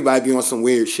now everybody be on some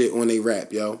weird shit when they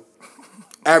rap, yo.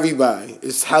 Everybody.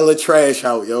 It's hella trash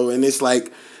out, yo. And it's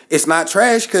like, it's not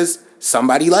trash because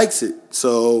somebody likes it.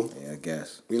 So, yeah, I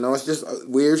guess. you know, it's just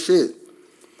weird shit.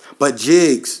 But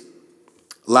Jigs,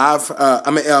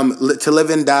 To Live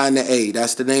and Die in the A,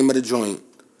 that's the name of the joint.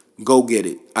 Go get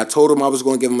it. I told him I was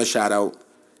going to give him a shout out.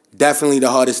 Definitely the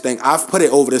hardest thing. I've put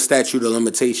it over the statute of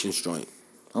limitations joint.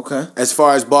 Okay. As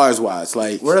far as bars wise,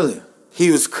 like Really?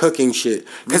 he was cooking shit.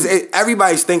 Because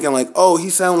everybody's thinking like, oh, he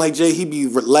sound like Jay, he be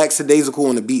lackadaisical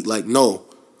on the beat. Like, no.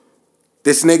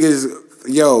 This nigga's,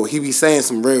 he be saying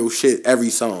some real shit every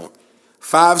song.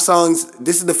 5 songs,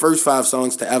 this is the first 5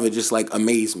 songs to ever just like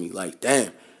amaze me. Like,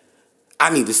 damn,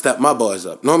 I need to step my bars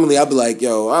up. Normally I'd be like,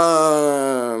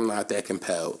 I'm not that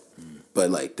compelled. But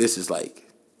like, this is like.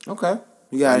 Okay.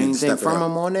 You got I need to anything step it from up.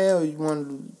 him on there, or you want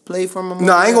to play from him?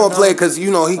 No, on I ain't there? gonna play it because he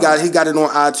got it on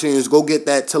iTunes. Go get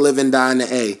that To Live and Die in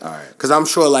the A. All right. Because I'm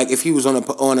sure like if he was on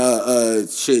a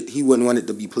shit, he wouldn't want it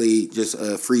to be played just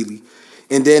freely.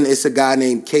 And then it's a guy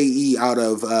named K.E. out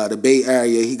of the Bay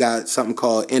Area. He got something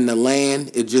called In the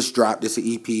Land. It just dropped. It's an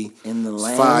EP. In the It's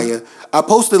Land? fire. I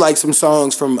posted like some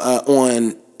songs from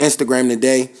on Instagram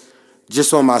today.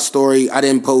 Just on my story. I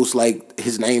didn't post like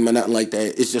his name or nothing like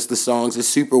that. It's just the songs. It's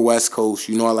super West Coast.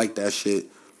 You know I like that shit.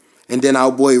 And then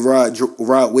our boy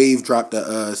Rod Wave dropped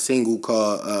a single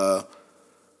called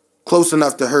Close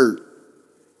Enough to Hurt.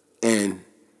 And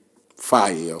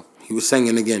fire, yo. He was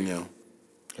singing again, yo.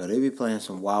 Yo, they be playing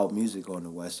some wild music on the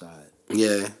West Side.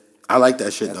 Yeah. I like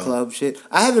that shit, That though. club shit.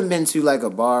 I haven't been to like a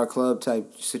bar club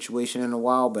type situation in a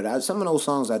while, but some of those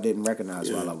songs I didn't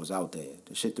recognize while I was out there.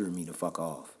 The shit threw me the fuck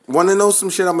off. Want to know some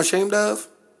shit I'm ashamed of?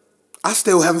 I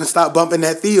still haven't stopped bumping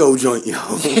that Theo joint, yo.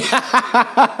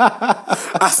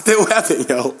 I still haven't,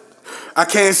 yo. I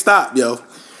can't stop, yo.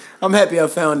 I'm happy I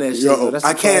found that shit. Yo, That's a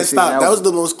I can't classic stop. That album. was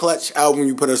the most clutch album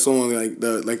you put us on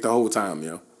like the whole time,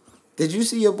 yo. Did you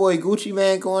see your boy Gucci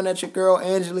Man going at your girl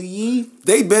Angela Yee?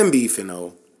 They been beefing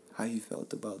though. How you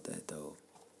felt about that though?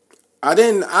 I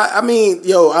didn't. I mean,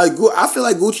 yo, I feel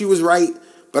like Gucci was right,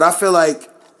 but I feel like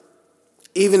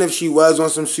even if she was on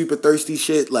some super thirsty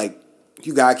shit, like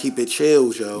you gotta keep it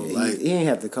chill, yo. Yeah, like he ain't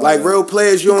have to call like her. real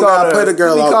players, you He don't called gotta her- put a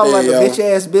girl he out called her there, like yo. a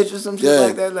bitch ass bitch or some shit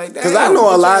like that. Like that. Cause I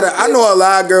know a lot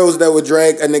of girls that would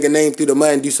drag a nigga name through the mud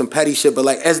and do some petty shit, but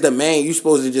like as the man, you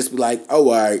supposed to just be like, oh,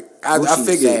 all right. I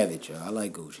figured. Savage, yo. I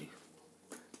like Gucci.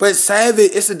 But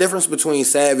savage, it's a difference between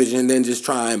savage and then just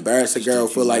trying to embarrass a girl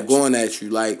for like going at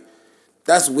you. Like,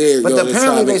 that's weird. But yo, just trying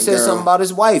apparently to they make a said girl- something about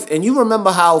his wife, and you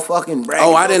remember how fucking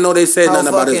Oh, I didn't know they said nothing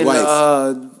about his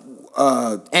wife.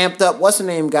 Amped up. What's the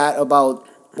name? Got about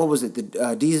what was it? The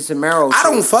Desus and Mero. I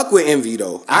don't fuck with Envy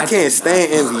though. I can't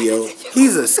stand Envy, yo.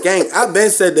 He's a skank. I've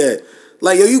been said that.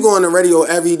 Like, yo, you go on the radio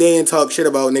every day and talk shit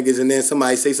about niggas, and then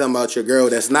somebody say something about your girl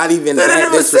that's not even They that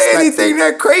didn't even say disrespectful. anything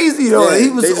that crazy though. Yeah, He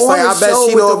was they just on like, the I bet show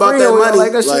she with know the about real, that money.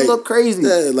 Like that shit look crazy.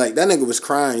 Yeah, like that nigga was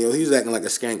crying, yo. He was acting like a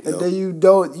skank, yo. And then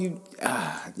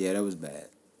yeah, that was bad.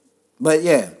 But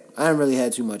yeah, I didn't really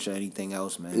had too much of anything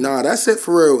else, man. Nah, that's it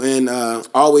for real. And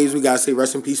always we gotta say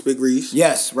rest in peace, Big Reese.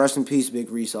 Yes, rest in peace, Big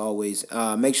Reese. Always.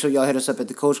 Make sure y'all hit us up at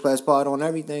the Coach Class Pod on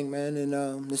everything, man.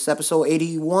 And this episode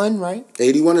 81, right?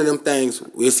 81 of them things.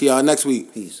 We'll see y'all next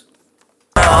week. Peace.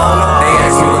 They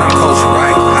ask me what I'm coaching,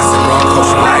 right? I said, bro, I'm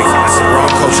coaching life. I said, said, bro,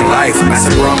 I'm coaching life. I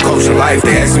said, bro, I'm coaching life.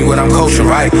 They asked me what I'm coaching,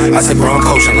 right? I said, bro, I'm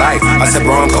coaching life. I said,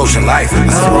 bro, I'm coaching life. I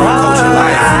said, bro, I'm coaching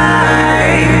life.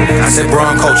 I said, bro,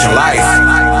 I'm coaching life.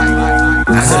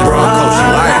 I said, bro, I'm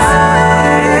coaching life.